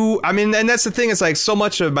 And that's the thing. It's like so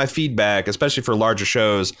much of my feedback, especially for larger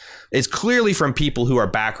shows, is clearly from people who are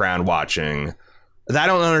background watching. I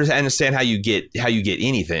don't understand how you get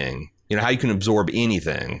anything, how you can absorb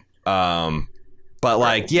anything. But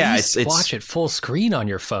it's watch it full screen on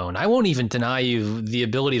your phone. I won't even deny you the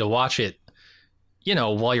ability to watch it,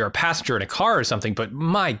 while you're a passenger in a car or something. But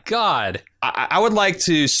my God, I would like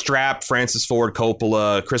to strap Francis Ford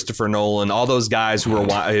Coppola, Christopher Nolan, all those guys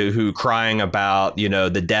who crying about,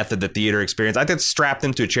 the death of the theater experience. I could strap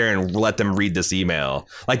them to a chair and let them read this email.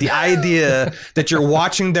 Like the idea that you're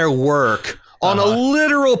watching their work on a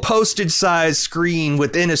literal postage size screen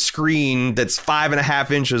within a screen that's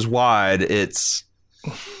 5.5 inches wide. It's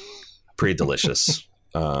pretty delicious.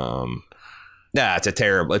 It's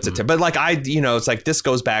terrible. But it's like this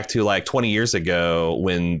goes back to like 20 years ago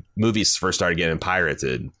when movies first started getting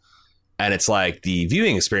pirated. And it's like the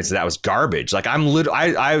viewing experience of that was garbage. Like I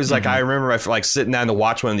remember sitting down to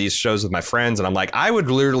watch one of these shows with my friends, and I'm like, I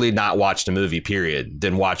would literally not watch the movie, period,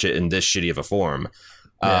 than watch it in this shitty of a form.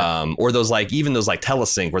 Yeah. Or those even those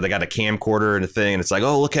telesync where they got a camcorder and a thing, and it's like,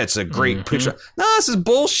 oh, look, it's a great picture. No, this is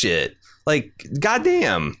bullshit. Like,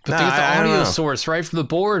 goddamn. But they get the audio source right from the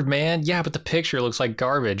board, man. Yeah, but the picture looks like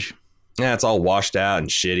garbage. Yeah, it's all washed out and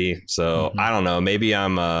shitty. So I don't know. Maybe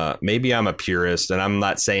I'm a purist, and I'm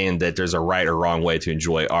not saying that there's a right or wrong way to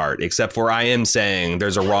enjoy art. Except for I am saying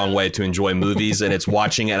there's a wrong way to enjoy movies, and it's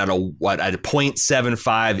watching it at a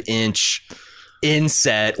 0.75 inch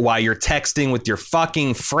inset while you're texting with your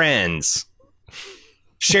fucking friends,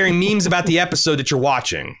 sharing memes about the episode that you're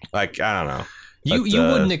watching. Like, I don't know. You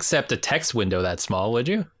wouldn't accept a text window that small, would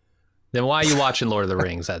you? Then why are you watching Lord of the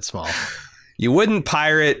Rings that small? You wouldn't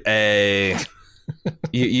pirate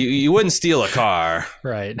you wouldn't steal a car.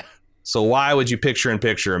 Right. So why would you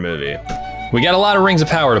picture-in-picture a movie? We got a lot of Rings of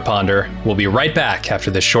Power to ponder. We'll be right back after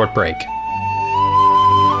this short break.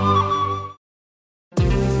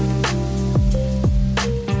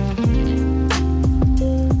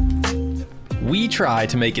 We try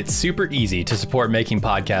to make it super easy to support making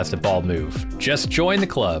podcasts at Bald Move. Just join the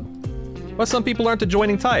club. But some people aren't the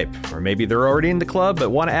joining type, or maybe they're already in the club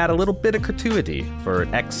but want to add a little bit of gratuity for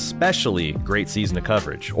an especially great season of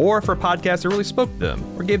coverage, or for a podcast that really spoke to them,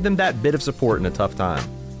 or gave them that bit of support in a tough time.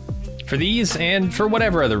 For these, and for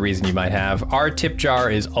whatever other reason you might have, our tip jar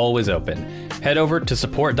is always open. Head over to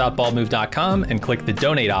support.baldmove.com and click the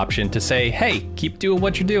donate option to say, hey, keep doing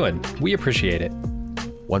what you're doing. We appreciate it.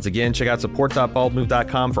 Once again, check out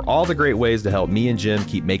support.baldmove.com for all the great ways to help me and Jim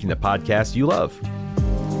keep making the podcast you love.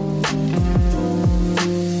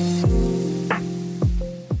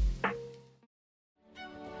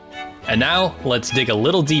 And now, let's dig a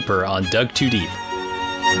little deeper on Dug Too Deep.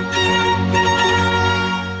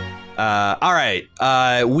 All right.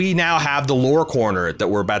 We now have the lore corner that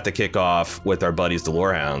we're about to kick off with our buddies, the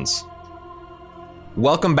Lorehounds.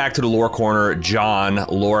 Welcome back to the lore corner, John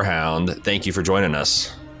Lorehound. Thank you for joining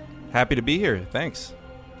us. Happy to be here. Thanks.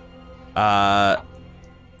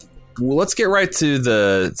 Well, let's get right to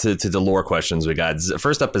the lore questions we got.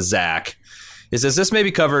 First up is Zach. It says, this may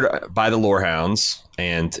be covered by the lore hounds,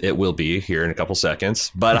 and it will be here in a couple seconds.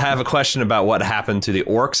 But I have a question about what happened to the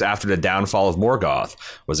orcs after the downfall of Morgoth.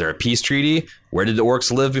 Was there a peace treaty? Where did the orcs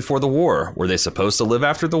live before the war? Were they supposed to live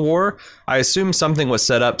after the war? I assume something was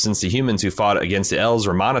set up since the humans who fought against the elves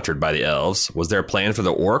were monitored by the elves. Was there a plan for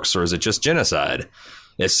the orcs, or is it just genocide?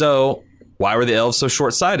 If so, why were the elves so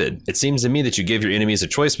short-sighted? It seems to me that you give your enemies a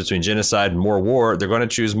choice between genocide and more war. They're going to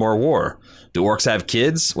choose more war. Do orcs have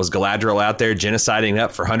kids? Was Galadriel out there genociding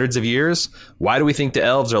up for hundreds of years? Why do we think the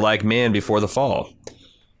elves are like man before the fall?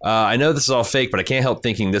 I know this is all fake, but I can't help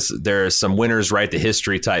thinking there's some winners write the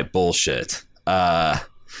history type bullshit.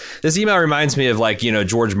 This email reminds me of, like,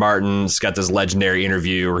 George Martin's got this legendary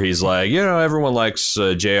interview where he's like, everyone likes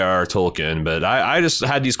J.R.R. Tolkien, but I just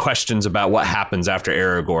had these questions about what happens after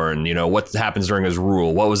Aragorn, what happens during his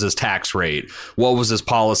rule, what was his tax rate, what was his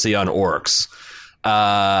policy on orcs.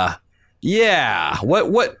 Yeah,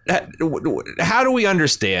 how do we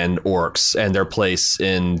understand orcs and their place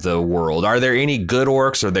in the world? Are there any good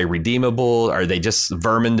orcs? Are they redeemable? Are they just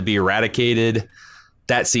vermin to be eradicated?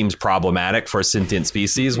 That seems problematic for a sentient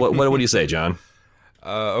species. What do you say, John?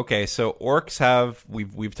 Okay, so orcs have,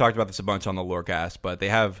 we've talked about this a bunch on the Lorecast, but they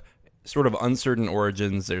have sort of uncertain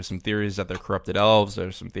origins. There's some theories that they're corrupted elves.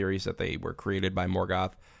 There's some theories that they were created by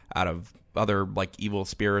Morgoth out of other, like, evil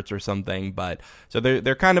spirits or something. But so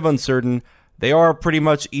they're kind of uncertain. They are pretty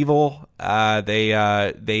much evil.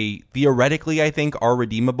 They theoretically, I think, are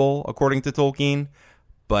redeemable according to Tolkien,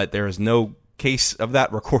 but there is no case of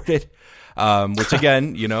that recorded. Which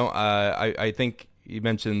again, I think he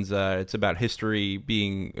mentions it's about history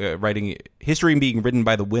being being written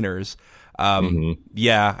by the winners.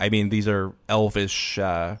 Yeah, I mean, these are elfish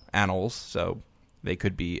annals, so they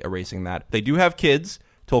could be erasing that. They do have kids.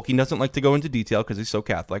 Tolkien doesn't like to go into detail because he's so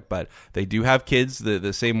Catholic, but they do have kids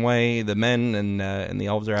the same way the men and the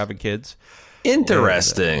elves are having kids.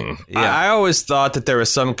 Interesting. And, yeah. I always thought that there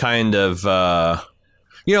was some kind of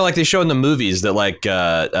like they show in the movies that, like,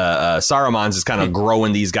 Saruman's is kind of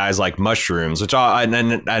growing these guys like mushrooms, which I'm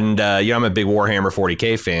a big Warhammer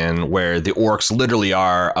 40K fan, where the orcs literally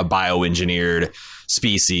are a bioengineered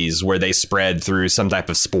species where they spread through some type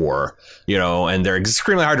of spore, and they're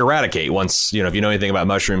extremely hard to eradicate once, if you know anything about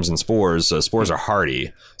mushrooms and spores, spores are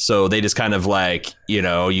hardy. So they just kind of, like,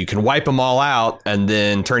 you can wipe them all out and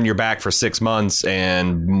then turn your back for 6 months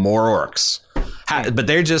and more orcs. But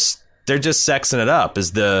they're just sexing it up.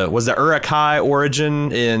 Was the Uruk-hai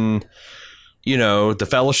origin in, the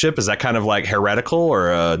Fellowship? Is that kind of like heretical or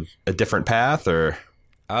a different path, or?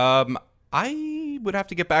 I would have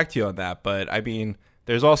to get back to you on that, but I mean,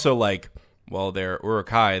 there's also, like, well, they're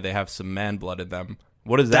Uruk-hai, they have some man blood in them.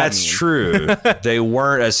 What does that mean? That's true. They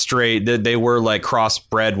weren't as straight. They were, like,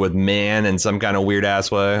 crossbred with man in some kind of weird ass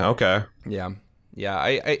way. Okay. Yeah.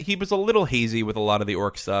 Yeah, he was a little hazy with a lot of the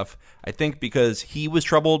orc stuff. I think because he was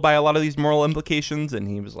troubled by a lot of these moral implications, and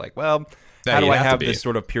he was like, well, how do I have this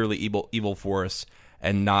sort of purely evil force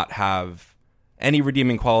and not have any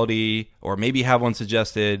redeeming quality, or maybe have one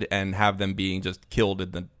suggested and have them being just killed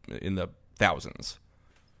in the thousands?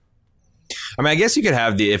 I mean, I guess you could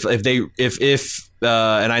have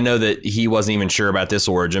and I know that he wasn't even sure about this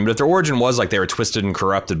origin, but if their origin was like they were twisted and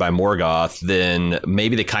corrupted by Morgoth, then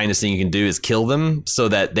maybe the kindest thing you can do is kill them so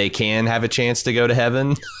that they can have a chance to go to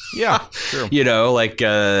heaven. Yeah, true. You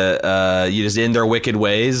just end their wicked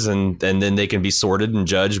ways, and then they can be sorted and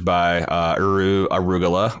judged by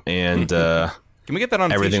Arugula, and can we get that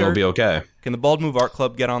on everything t-shirt? Will be okay. Can the Bald Move Art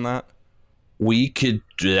Club get on that?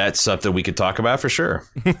 That's something we could talk about for sure.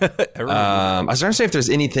 I was trying to say if there's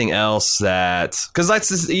anything else that,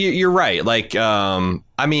 because you're right. Like,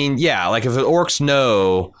 I mean, yeah, like if the orcs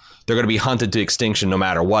know they're going to be hunted to extinction no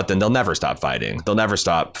matter what, then they'll never stop fighting. They'll never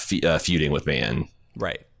stop feuding with man.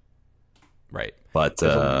 Right. But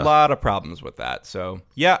there's a lot of problems with that. So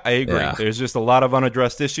yeah, I agree. Yeah. There's just a lot of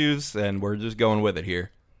unaddressed issues, and we're just going with it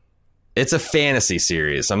here. It's a fantasy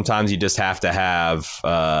series. Sometimes you just have to have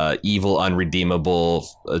evil, unredeemable.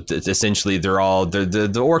 Essentially, the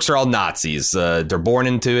orcs are all Nazis. They're born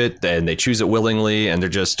into it, and they choose it willingly, and they're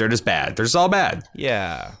just bad. They're just all bad.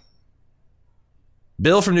 Yeah.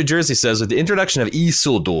 Bill from New Jersey says, with the introduction of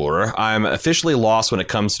Isildur, I'm officially lost when it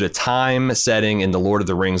comes to the time setting in the Lord of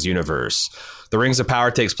the Rings universe. The Rings of Power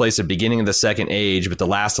takes place at the beginning of the Second Age, but the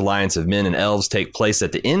last alliance of men and elves take place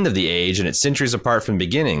at the end of the age, and it's centuries apart from the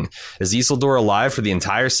beginning. Is Isildur alive for the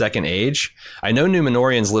entire Second Age? I know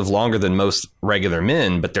Númenóreans live longer than most regular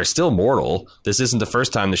men, but they're still mortal. This isn't the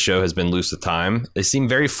first time the show has been loose with time. They seem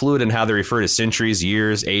very fluid in how they refer to centuries,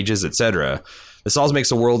 years, ages, etc. This always makes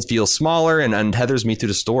the world feel smaller and untethers me to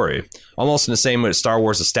the story. Almost in the same way that Star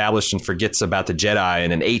Wars established and forgets about the Jedi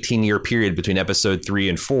in an 18-year period between episode 3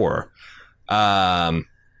 and 4.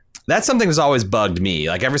 That's something that's always bugged me.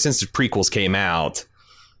 Like, ever since the prequels came out,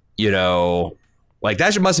 you know, like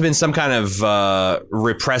that must have been some kind of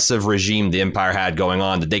repressive regime the Empire had going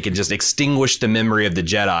on, that they could just extinguish the memory of the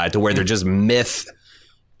Jedi to where they're just myth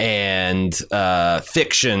and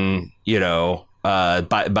fiction, you know,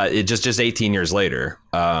 but it just 18 years later.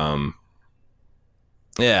 Yeah,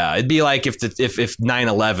 it'd be like if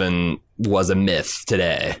 9/11 was a myth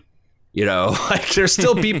today. You know, like there's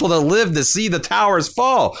still people that live to see the towers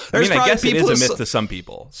fall. There's I guess it is a myth to some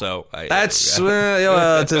people. So that's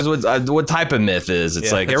what type of myth is.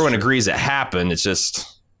 It's like everyone agrees it happened. It's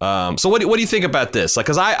just so. What do you think about this? Like,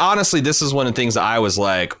 because I honestly, this is one of the things that I was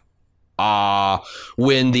like,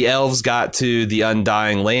 when the elves got to the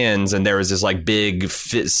Undying Lands and there was this like big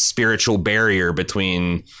spiritual barrier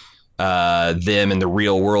between them and the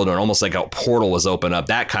real world, and almost like a portal was opened up.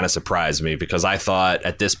 That kind of surprised me, because I thought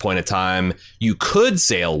at this point in time you could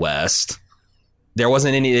sail west. There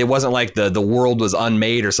wasn't any, it wasn't like the world was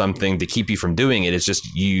unmade or something to keep you from doing it. It's just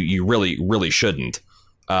you really shouldn't.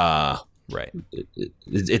 Right.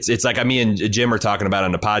 It's like me and Jim are talking about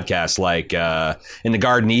on the podcast, like in the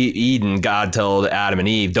Garden of Eden, God told Adam and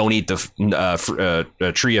Eve, don't eat the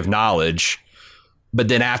tree of knowledge. But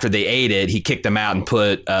then after they ate it, he kicked them out and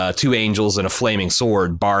put 2 angels and a flaming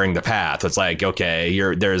sword barring the path. It's like, okay,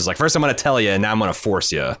 there's like, first I'm going to tell you, and now I'm going to force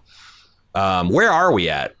you. Where are we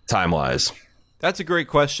at time-wise? That's a great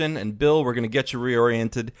question. And Bill, we're going to get you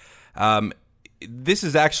reoriented. This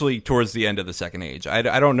is actually towards the end of the Second Age. I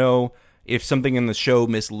don't know if something in the show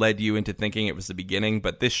misled you into thinking it was the beginning,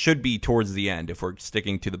 but this should be towards the end if we're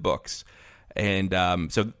sticking to the books. And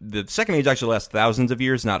so the Second Age actually lasts thousands of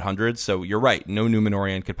years, not hundreds. So you're right. No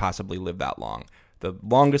Numenorian could possibly live that long. The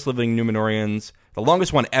longest living Numenorians, the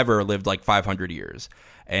longest one ever lived like 500 years.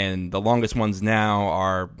 And the longest ones now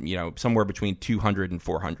are, you know, somewhere between 200 and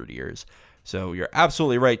 400 years. So you're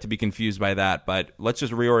absolutely right to be confused by that. But let's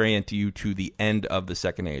just reorient you to the end of the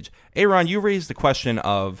Second Age. Aaron, you raised the question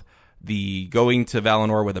of the going to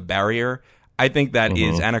Valinor with a barrier. I think that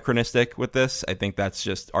is anachronistic with this. I think that's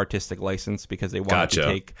just artistic license because they wanted to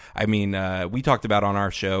take. I mean, we talked about on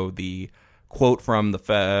our show the quote from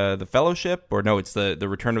the Fellowship, or no, it's the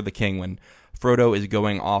Return of the King when Frodo is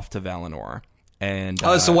going off to Valinor, and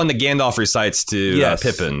it's the one that Gandalf recites to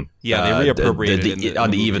Pippin. Yeah, they reappropriated it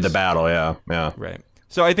on the eve of the battle. Yeah, right.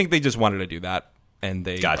 So I think they just wanted to do that, and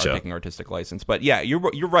they are taking artistic license. But yeah, you're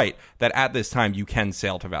right that at this time you can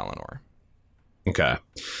sail to Valinor. Okay,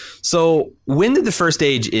 so when did the First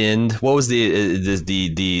Age end? What was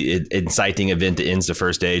the inciting event that ends the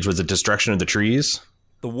First Age? Was it destruction of the trees?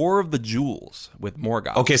 The War of the Jewels with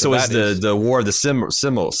Morgoth. Okay, so it's the War of the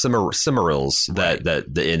Silmarils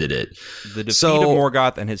that ended it. The defeat of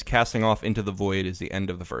Morgoth and his casting off into the void is the end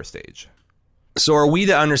of the First Age. So are we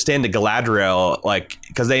to understand that Galadriel, like,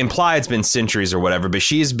 because they imply it's been centuries or whatever, but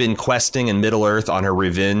she's been questing in Middle-earth on her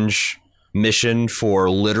revenge mission for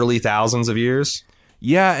literally thousands of years?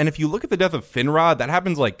 Yeah, and if you look at the death of Finrod, that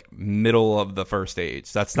happens like middle of the First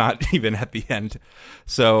Age. That's not even at the end.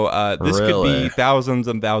 So this could be thousands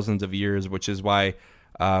and thousands of years, which is why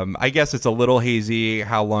I guess it's a little hazy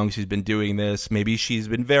how long she's been doing this. Maybe she's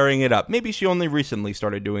been varying it up. Maybe she only recently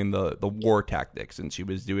started doing the war tactics, and she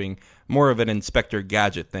was doing more of an Inspector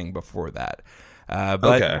Gadget thing before that.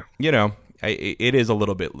 But, you know, it is a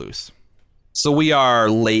little bit loose. So we are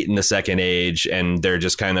late in the Second Age, and they're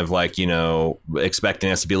just kind of like, you know,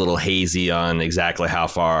 expecting us to be a little hazy on exactly how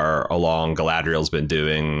far along Galadriel's been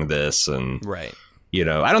doing this. And, you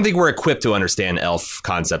know, I don't think we're equipped to understand elf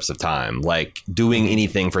concepts of time. Like, doing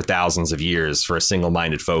anything for thousands of years for a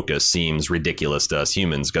single-minded focus seems ridiculous to us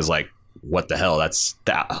humans, because, like, what the hell? That's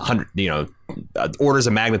 100, you know, orders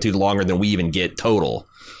of magnitude longer than we even get total.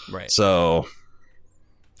 Right. So,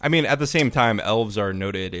 I mean, at the same time, elves are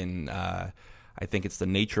noted in, I think it's the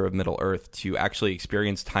nature of Middle-earth, to actually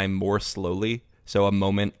experience time more slowly. So a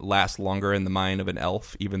moment lasts longer in the mind of an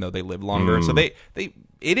elf, even though they live longer. So it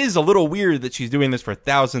is a little weird that she's doing this for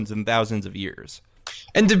thousands and thousands of years.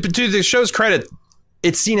 And to the show's credit,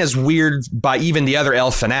 it's seen as weird by even the other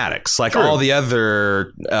elf fanatics. Like, all the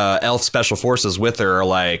other elf special forces with her are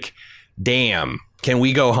like, damn, can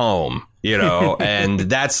we go home? You know, and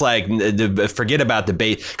that's like, forget about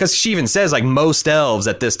debate, because she even says, like, most elves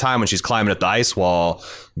at this time when she's climbing up the ice wall,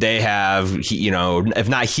 they have, you know, if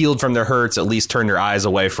not healed from their hurts, at least turned their eyes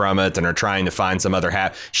away from it and are trying to find some other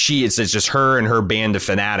it's just her and her band of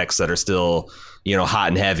fanatics that are still, you know, hot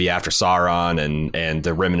and heavy after Sauron and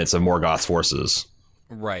the remnants of Morgoth's forces.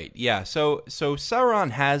 Right, yeah. So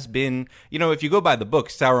Sauron has been, if you go by the book,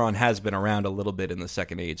 Sauron has been around a little bit in the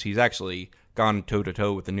Second Age. He's actually gone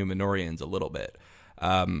toe-to-toe with the Númenóreans a little bit.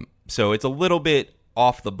 So it's a little bit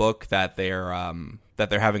off the book that they're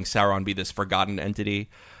having Sauron be this forgotten entity.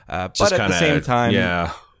 But at the same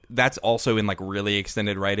time, that's also in like really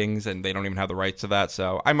extended writings, and they don't even have the rights to that.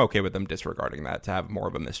 So I'm okay with them disregarding that to have more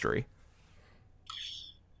of a mystery.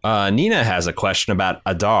 Nina has a question about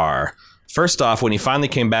Adar. First off, when he finally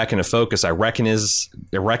came back into focus, I recognized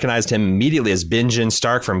him immediately as Benjen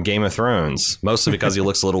Stark from Game of Thrones, mostly because he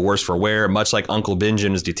looks a little worse for wear, much like Uncle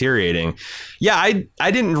Benjen is deteriorating. Yeah,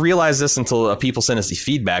 I didn't realize this until people sent us the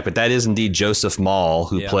feedback, but that is indeed Joseph Mall,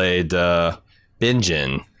 who played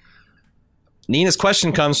Benjen. Nina's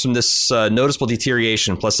question comes from this noticeable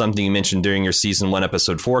deterioration, plus something you mentioned during your Season 1,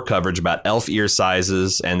 Episode 4 coverage about elf ear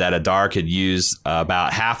sizes, and that Adar could use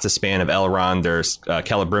about half the span of Elrond or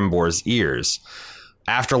Celebrimbor's ears.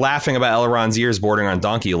 After laughing about Elrond's ears bordering on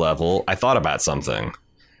donkey level, I thought about something.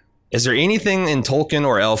 Is there anything in Tolkien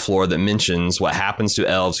or elf lore that mentions what happens to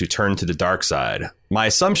elves who turn to the dark side? My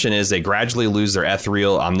assumption is they gradually lose their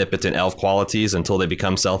ethereal, omnipotent elf qualities until they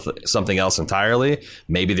become something else entirely.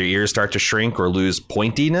 Maybe their ears start to shrink or lose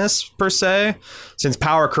pointiness, per se. Since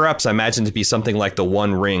power corrupts, I imagine to be something like the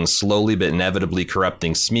One Ring slowly but inevitably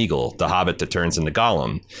corrupting Smeagol, the hobbit that turns into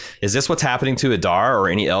Gollum. Is this what's happening to Adar or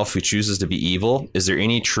any elf who chooses to be evil? Is there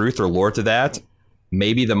any truth or lore to that?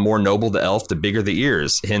 Maybe the more noble the elf, the bigger the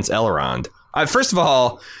ears, hence Elrond. First of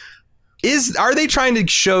all, are they trying to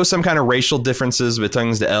show some kind of racial differences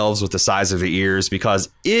between the elves with the size of the ears? Because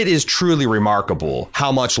it is truly remarkable how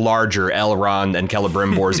much larger Elrond and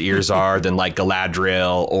Celebrimbor's ears are than like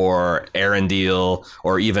Galadriel or Arendelle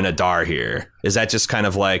or even Adar here. Is that just kind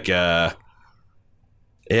of like, yeah.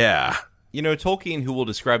 Tolkien, who will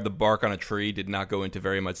describe the bark on a tree, did not go into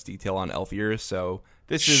very much detail on elf ears, so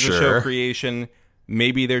this is a show creation.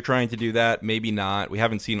 Maybe they're trying to do that, maybe not. We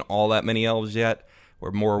haven't seen all that many elves yet.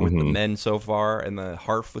 We're more with the men so far and the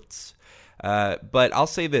Harfoots. But I'll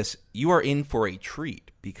say this. You are in for a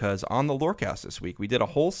treat, because on the Lorecast this week, we did a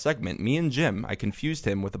whole segment. Me and Jim, I confused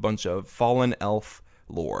him with a bunch of fallen elf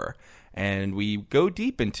lore. And we go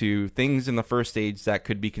deep into things in the First Age that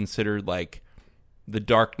could be considered like the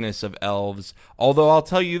darkness of elves. Although I'll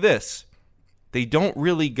tell you this. They don't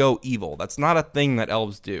really go evil. That's not a thing that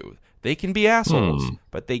elves do. They can be assholes,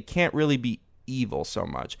 but they can't really be evil so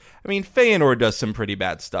much. I mean, Feanor does some pretty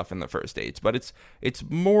bad stuff in the First Age, but it's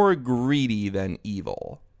more greedy than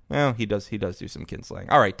evil. Well, he does do some kinslaying.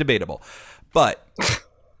 All right, debatable. But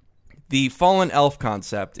the fallen elf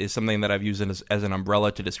concept is something that I've used as an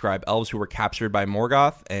umbrella to describe elves who were captured by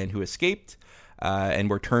Morgoth and who escaped and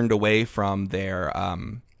were turned away from their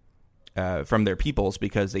peoples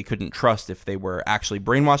because they couldn't trust if they were actually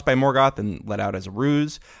brainwashed by Morgoth and let out as a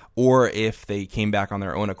ruse, or if they came back on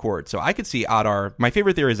their own accord. So I could see Adar. My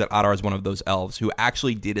favorite theory is that Adar is one of those elves who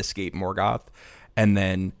actually did escape Morgoth and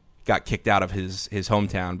then got kicked out of his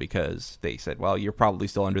hometown because they said, well, you're probably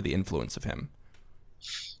still under the influence of him.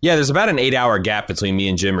 Yeah, there's about an 8-hour gap between me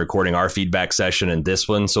and Jim recording our feedback session and this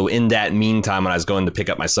one. So in that meantime, when I was going to pick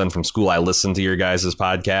up my son from school, I listened to your guys'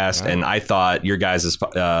 podcast, and I thought your guys'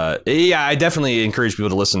 I definitely encourage people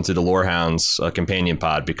to listen to the Lorehounds companion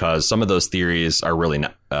pod, because some of those theories are really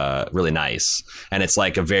nice. And it's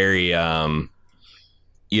like a very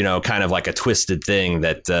kind of like a twisted thing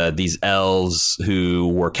that these elves who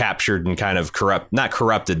were captured and kind of not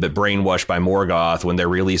corrupted, but brainwashed by Morgoth, when they're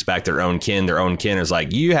released back to their own kin is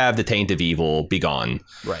like, you have the taint of evil, be gone.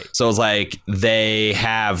 Right. So it's like they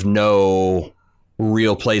have no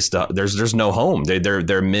real place there's no home.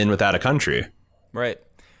 They're men without a country. Right.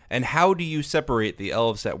 And how do you separate the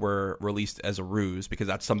elves that were released as a ruse? Because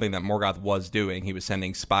that's something that Morgoth was doing. He was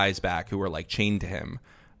sending spies back who were like chained to him.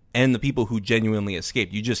 And the people who genuinely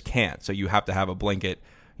escaped. You just can't. So you have to have a blanket,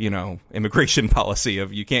 immigration policy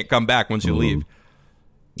of you can't come back once you leave.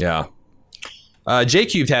 Yeah.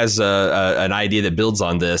 J-Cubed has an idea that builds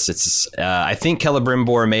on this. It's I think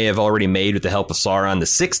Celebrimbor may have already made, with the help of Sauron, the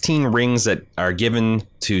 16 rings that are given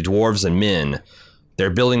to dwarves and men. They're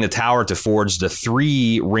building the tower to forge the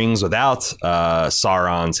 3 rings without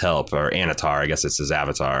Sauron's help, or Anatar, I guess it's his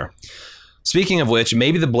avatar. Speaking of which,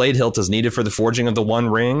 maybe the blade hilt is needed for the forging of the One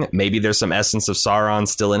Ring. Maybe there's some essence of Sauron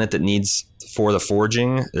still in it that he needs for the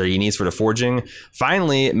forging.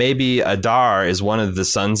 Finally, maybe Adar is one of the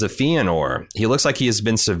sons of Feanor. He looks like he has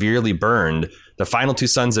been severely burned. The final 2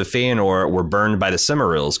 sons of Feanor were burned by the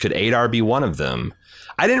Silmarils. Could Adar be one of them?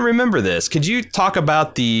 I didn't remember this. Could you talk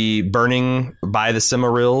about the burning by the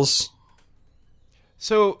Silmarils?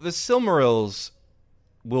 So the Silmarils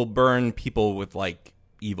will burn people with, like,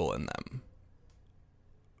 evil in them.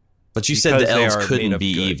 But you said the elves couldn't be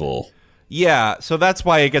evil. Yeah, so that's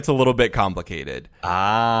why it gets a little bit complicated.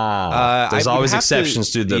 There's always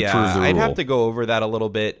exceptions to the prove the rule. I'd have to go over that a little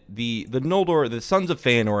bit. The Noldor, the Sons of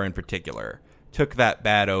Feanor in particular, took that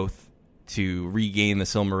bad oath to regain the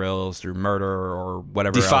Silmarils through murder or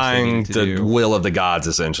whatever defying else they the will of the gods,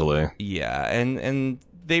 essentially. Yeah, and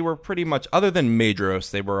they were pretty much, other than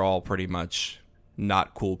Maedhros, they were all pretty much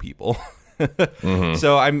not cool people.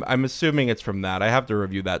 So I'm assuming it's from that. I have to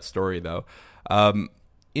review that story, though.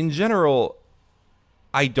 In general,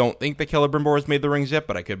 I don't think the Celebrimbor has made the rings yet,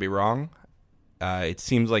 but I could be wrong. It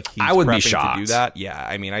seems like he's prepping to do that. Yeah,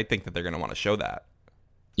 I mean, I think that they're going to want to show that.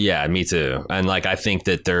 Yeah, me too. And like, I think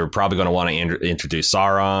that they're probably going to want to introduce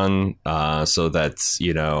Sauron, so that,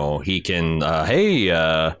 you know, he can, I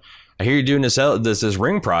hear you're doing this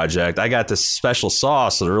ring project. I got this special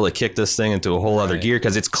sauce to really kick this thing into a whole other gear,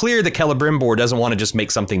 because it's clear that Celebrimbor doesn't want to just make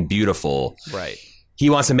something beautiful. Right. He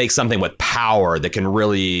wants to make something with power that can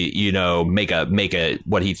really, you know, make a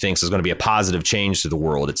what he thinks is going to be a positive change to the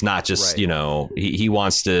world. It's not just, you know, he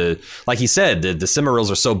wants to, like he said, the Silmarils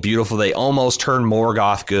are so beautiful they almost turn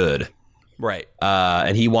Morgoth good. Right.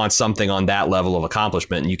 And he wants something on that level of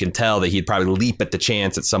accomplishment. And you can tell that he'd probably leap at the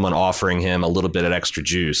chance at someone offering him a little bit of extra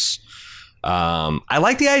juice. I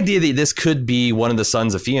like the idea that this could be one of the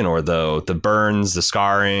Sons of Feanor, though. The burns, the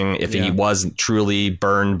scarring, if he wasn't truly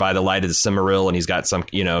burned by the light of the Silmaril, and he's got some,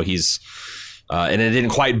 you know, he's and it didn't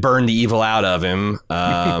quite burn the evil out of him,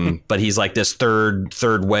 but he's like this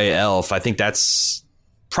third way elf. I think that's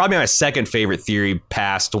probably my second favorite theory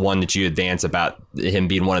past the one that you advance about him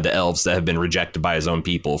being one of the elves that have been rejected by his own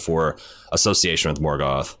people for association with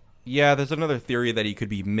Morgoth. Yeah, there's another theory that he could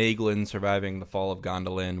be Maeglin surviving the fall of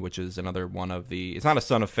Gondolin, which is another one of the... It's not a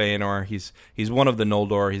son of Feanor. He's one of the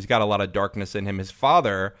Noldor. He's got a lot of darkness in him. His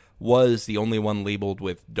father was the only one labeled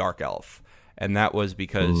with Dark Elf, and that was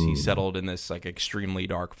because he settled in this like extremely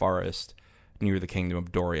dark forest near the kingdom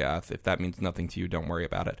of Doriath. If that means nothing to you, don't worry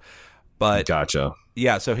about it. But gotcha.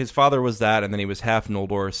 Yeah, so his father was that, and then he was half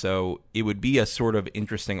Noldor, so it would be a sort of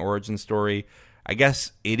interesting origin story. I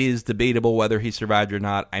guess it is debatable whether he survived or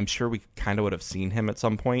not. I'm sure we kind of would have seen him at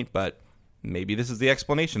some point, but maybe this is the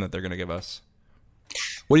explanation that they're going to give us.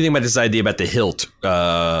 What do you think about this idea about the hilt,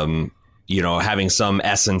 you know, having some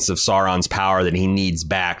essence of Sauron's power that he needs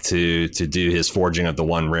back to do his forging of the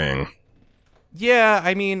One Ring? Yeah,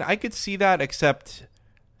 I mean, I could see that, except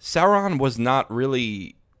Sauron was not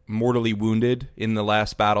really mortally wounded in the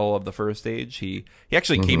last battle of the First Age. He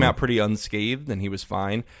actually came out pretty unscathed, and he was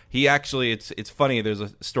fine. He actually, it's funny, there's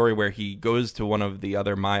a story where he goes to one of the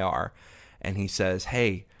other Maiar, and he says,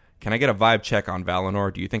 "Hey, can I get a vibe check on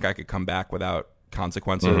Valinor? Do you think I could come back without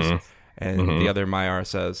consequences?" And the other Maiar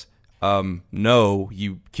says, "No,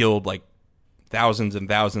 you killed like thousands and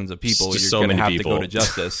thousands of people. You're going to have to go to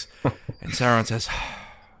justice." And Sauron says,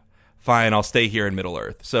 "Fine, I'll stay here in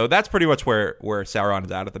Middle-earth." So that's pretty much where Sauron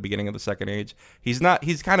is at the beginning of the Second Age. He's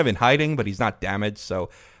kind of in hiding, but he's not damaged. So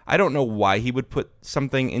I don't know why he would put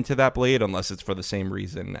something into that blade unless it's for the same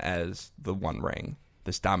reason as the One Ring,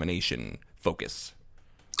 this domination focus.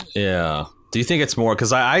 Yeah. Do you think it's more,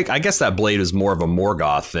 because I guess that blade is more of a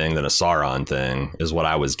Morgoth thing than a Sauron thing, is what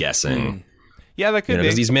I was guessing. Yeah, that could be.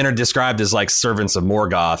 Because these men are described as like servants of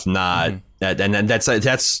Morgoth, not and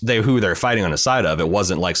that's who they're fighting on the side of. It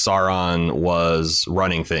wasn't like Sauron was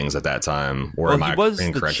running things at that time. Or am I incorrect with that?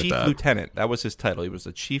 He was the chief lieutenant. That was his title. He was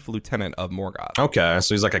the chief lieutenant of Morgoth. Okay,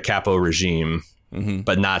 so he's like a capo regime,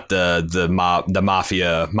 but not the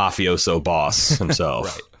mafioso boss himself.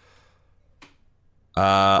 Right.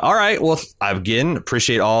 All right. Well, I again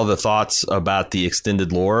appreciate all the thoughts about the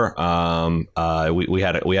extended lore. We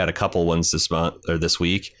had a couple ones this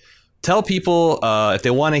week. Tell people if they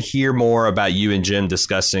want to hear more about you and Jim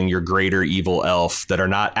discussing your greater evil elf that are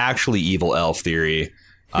not actually evil elf theory.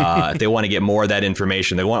 If they want to get more of that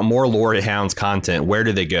information, they want more Lorehounds content. Where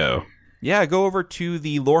do they go? Yeah, go over to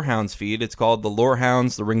the Lorehounds feed. It's called the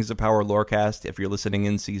Lorehounds, the Rings of Power Lorecast, if you're listening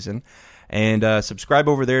in season. And subscribe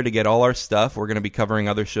over there to get all our stuff. We're going to be covering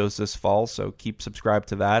other shows this fall, so keep subscribed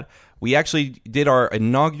to that. We actually did our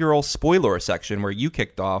inaugural spoiler section where you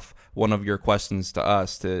kicked off one of your questions to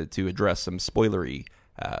us to address some spoilery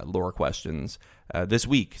lore questions this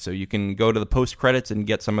week. So you can go to the post-credits and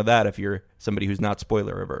get some of that if you're somebody who's not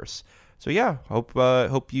spoiler-averse. So yeah,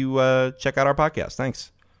 hope you check out our podcast.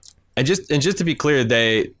 Thanks. And just to be clear,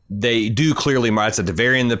 they do clearly, it's at the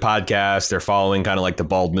very end of the podcast, they're following kind of like the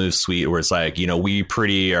Bald Move suite, where it's like, you know, we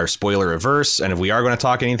pretty are spoiler averse, and if we are going to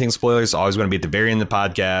talk anything spoilers, it's always going to be at the very end of the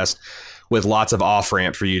podcast. with lots of off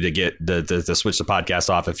ramp for you to get to switch the podcast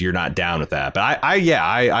off if you're not down with that. But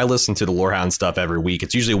I listen to the Lorehound stuff every week.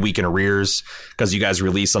 It's usually a week in arrears because you guys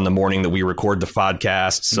release on the morning that we record the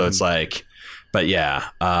podcast. So it's like, but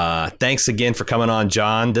yeah, thanks again for coming on,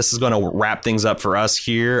 John. This is going to wrap things up for us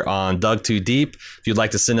here on Dug Too Deep. If you'd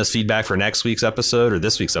like to send us feedback for next week's episode or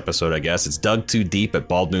this week's episode, I guess it's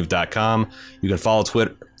dugtoodeep@baldmove.com. You can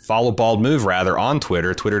follow Bald Move rather on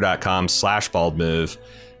Twitter, twitter.com/baldmove.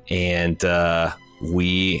 And I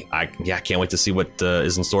can't wait to see what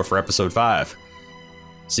is in store for episode 5.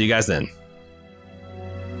 See you guys then.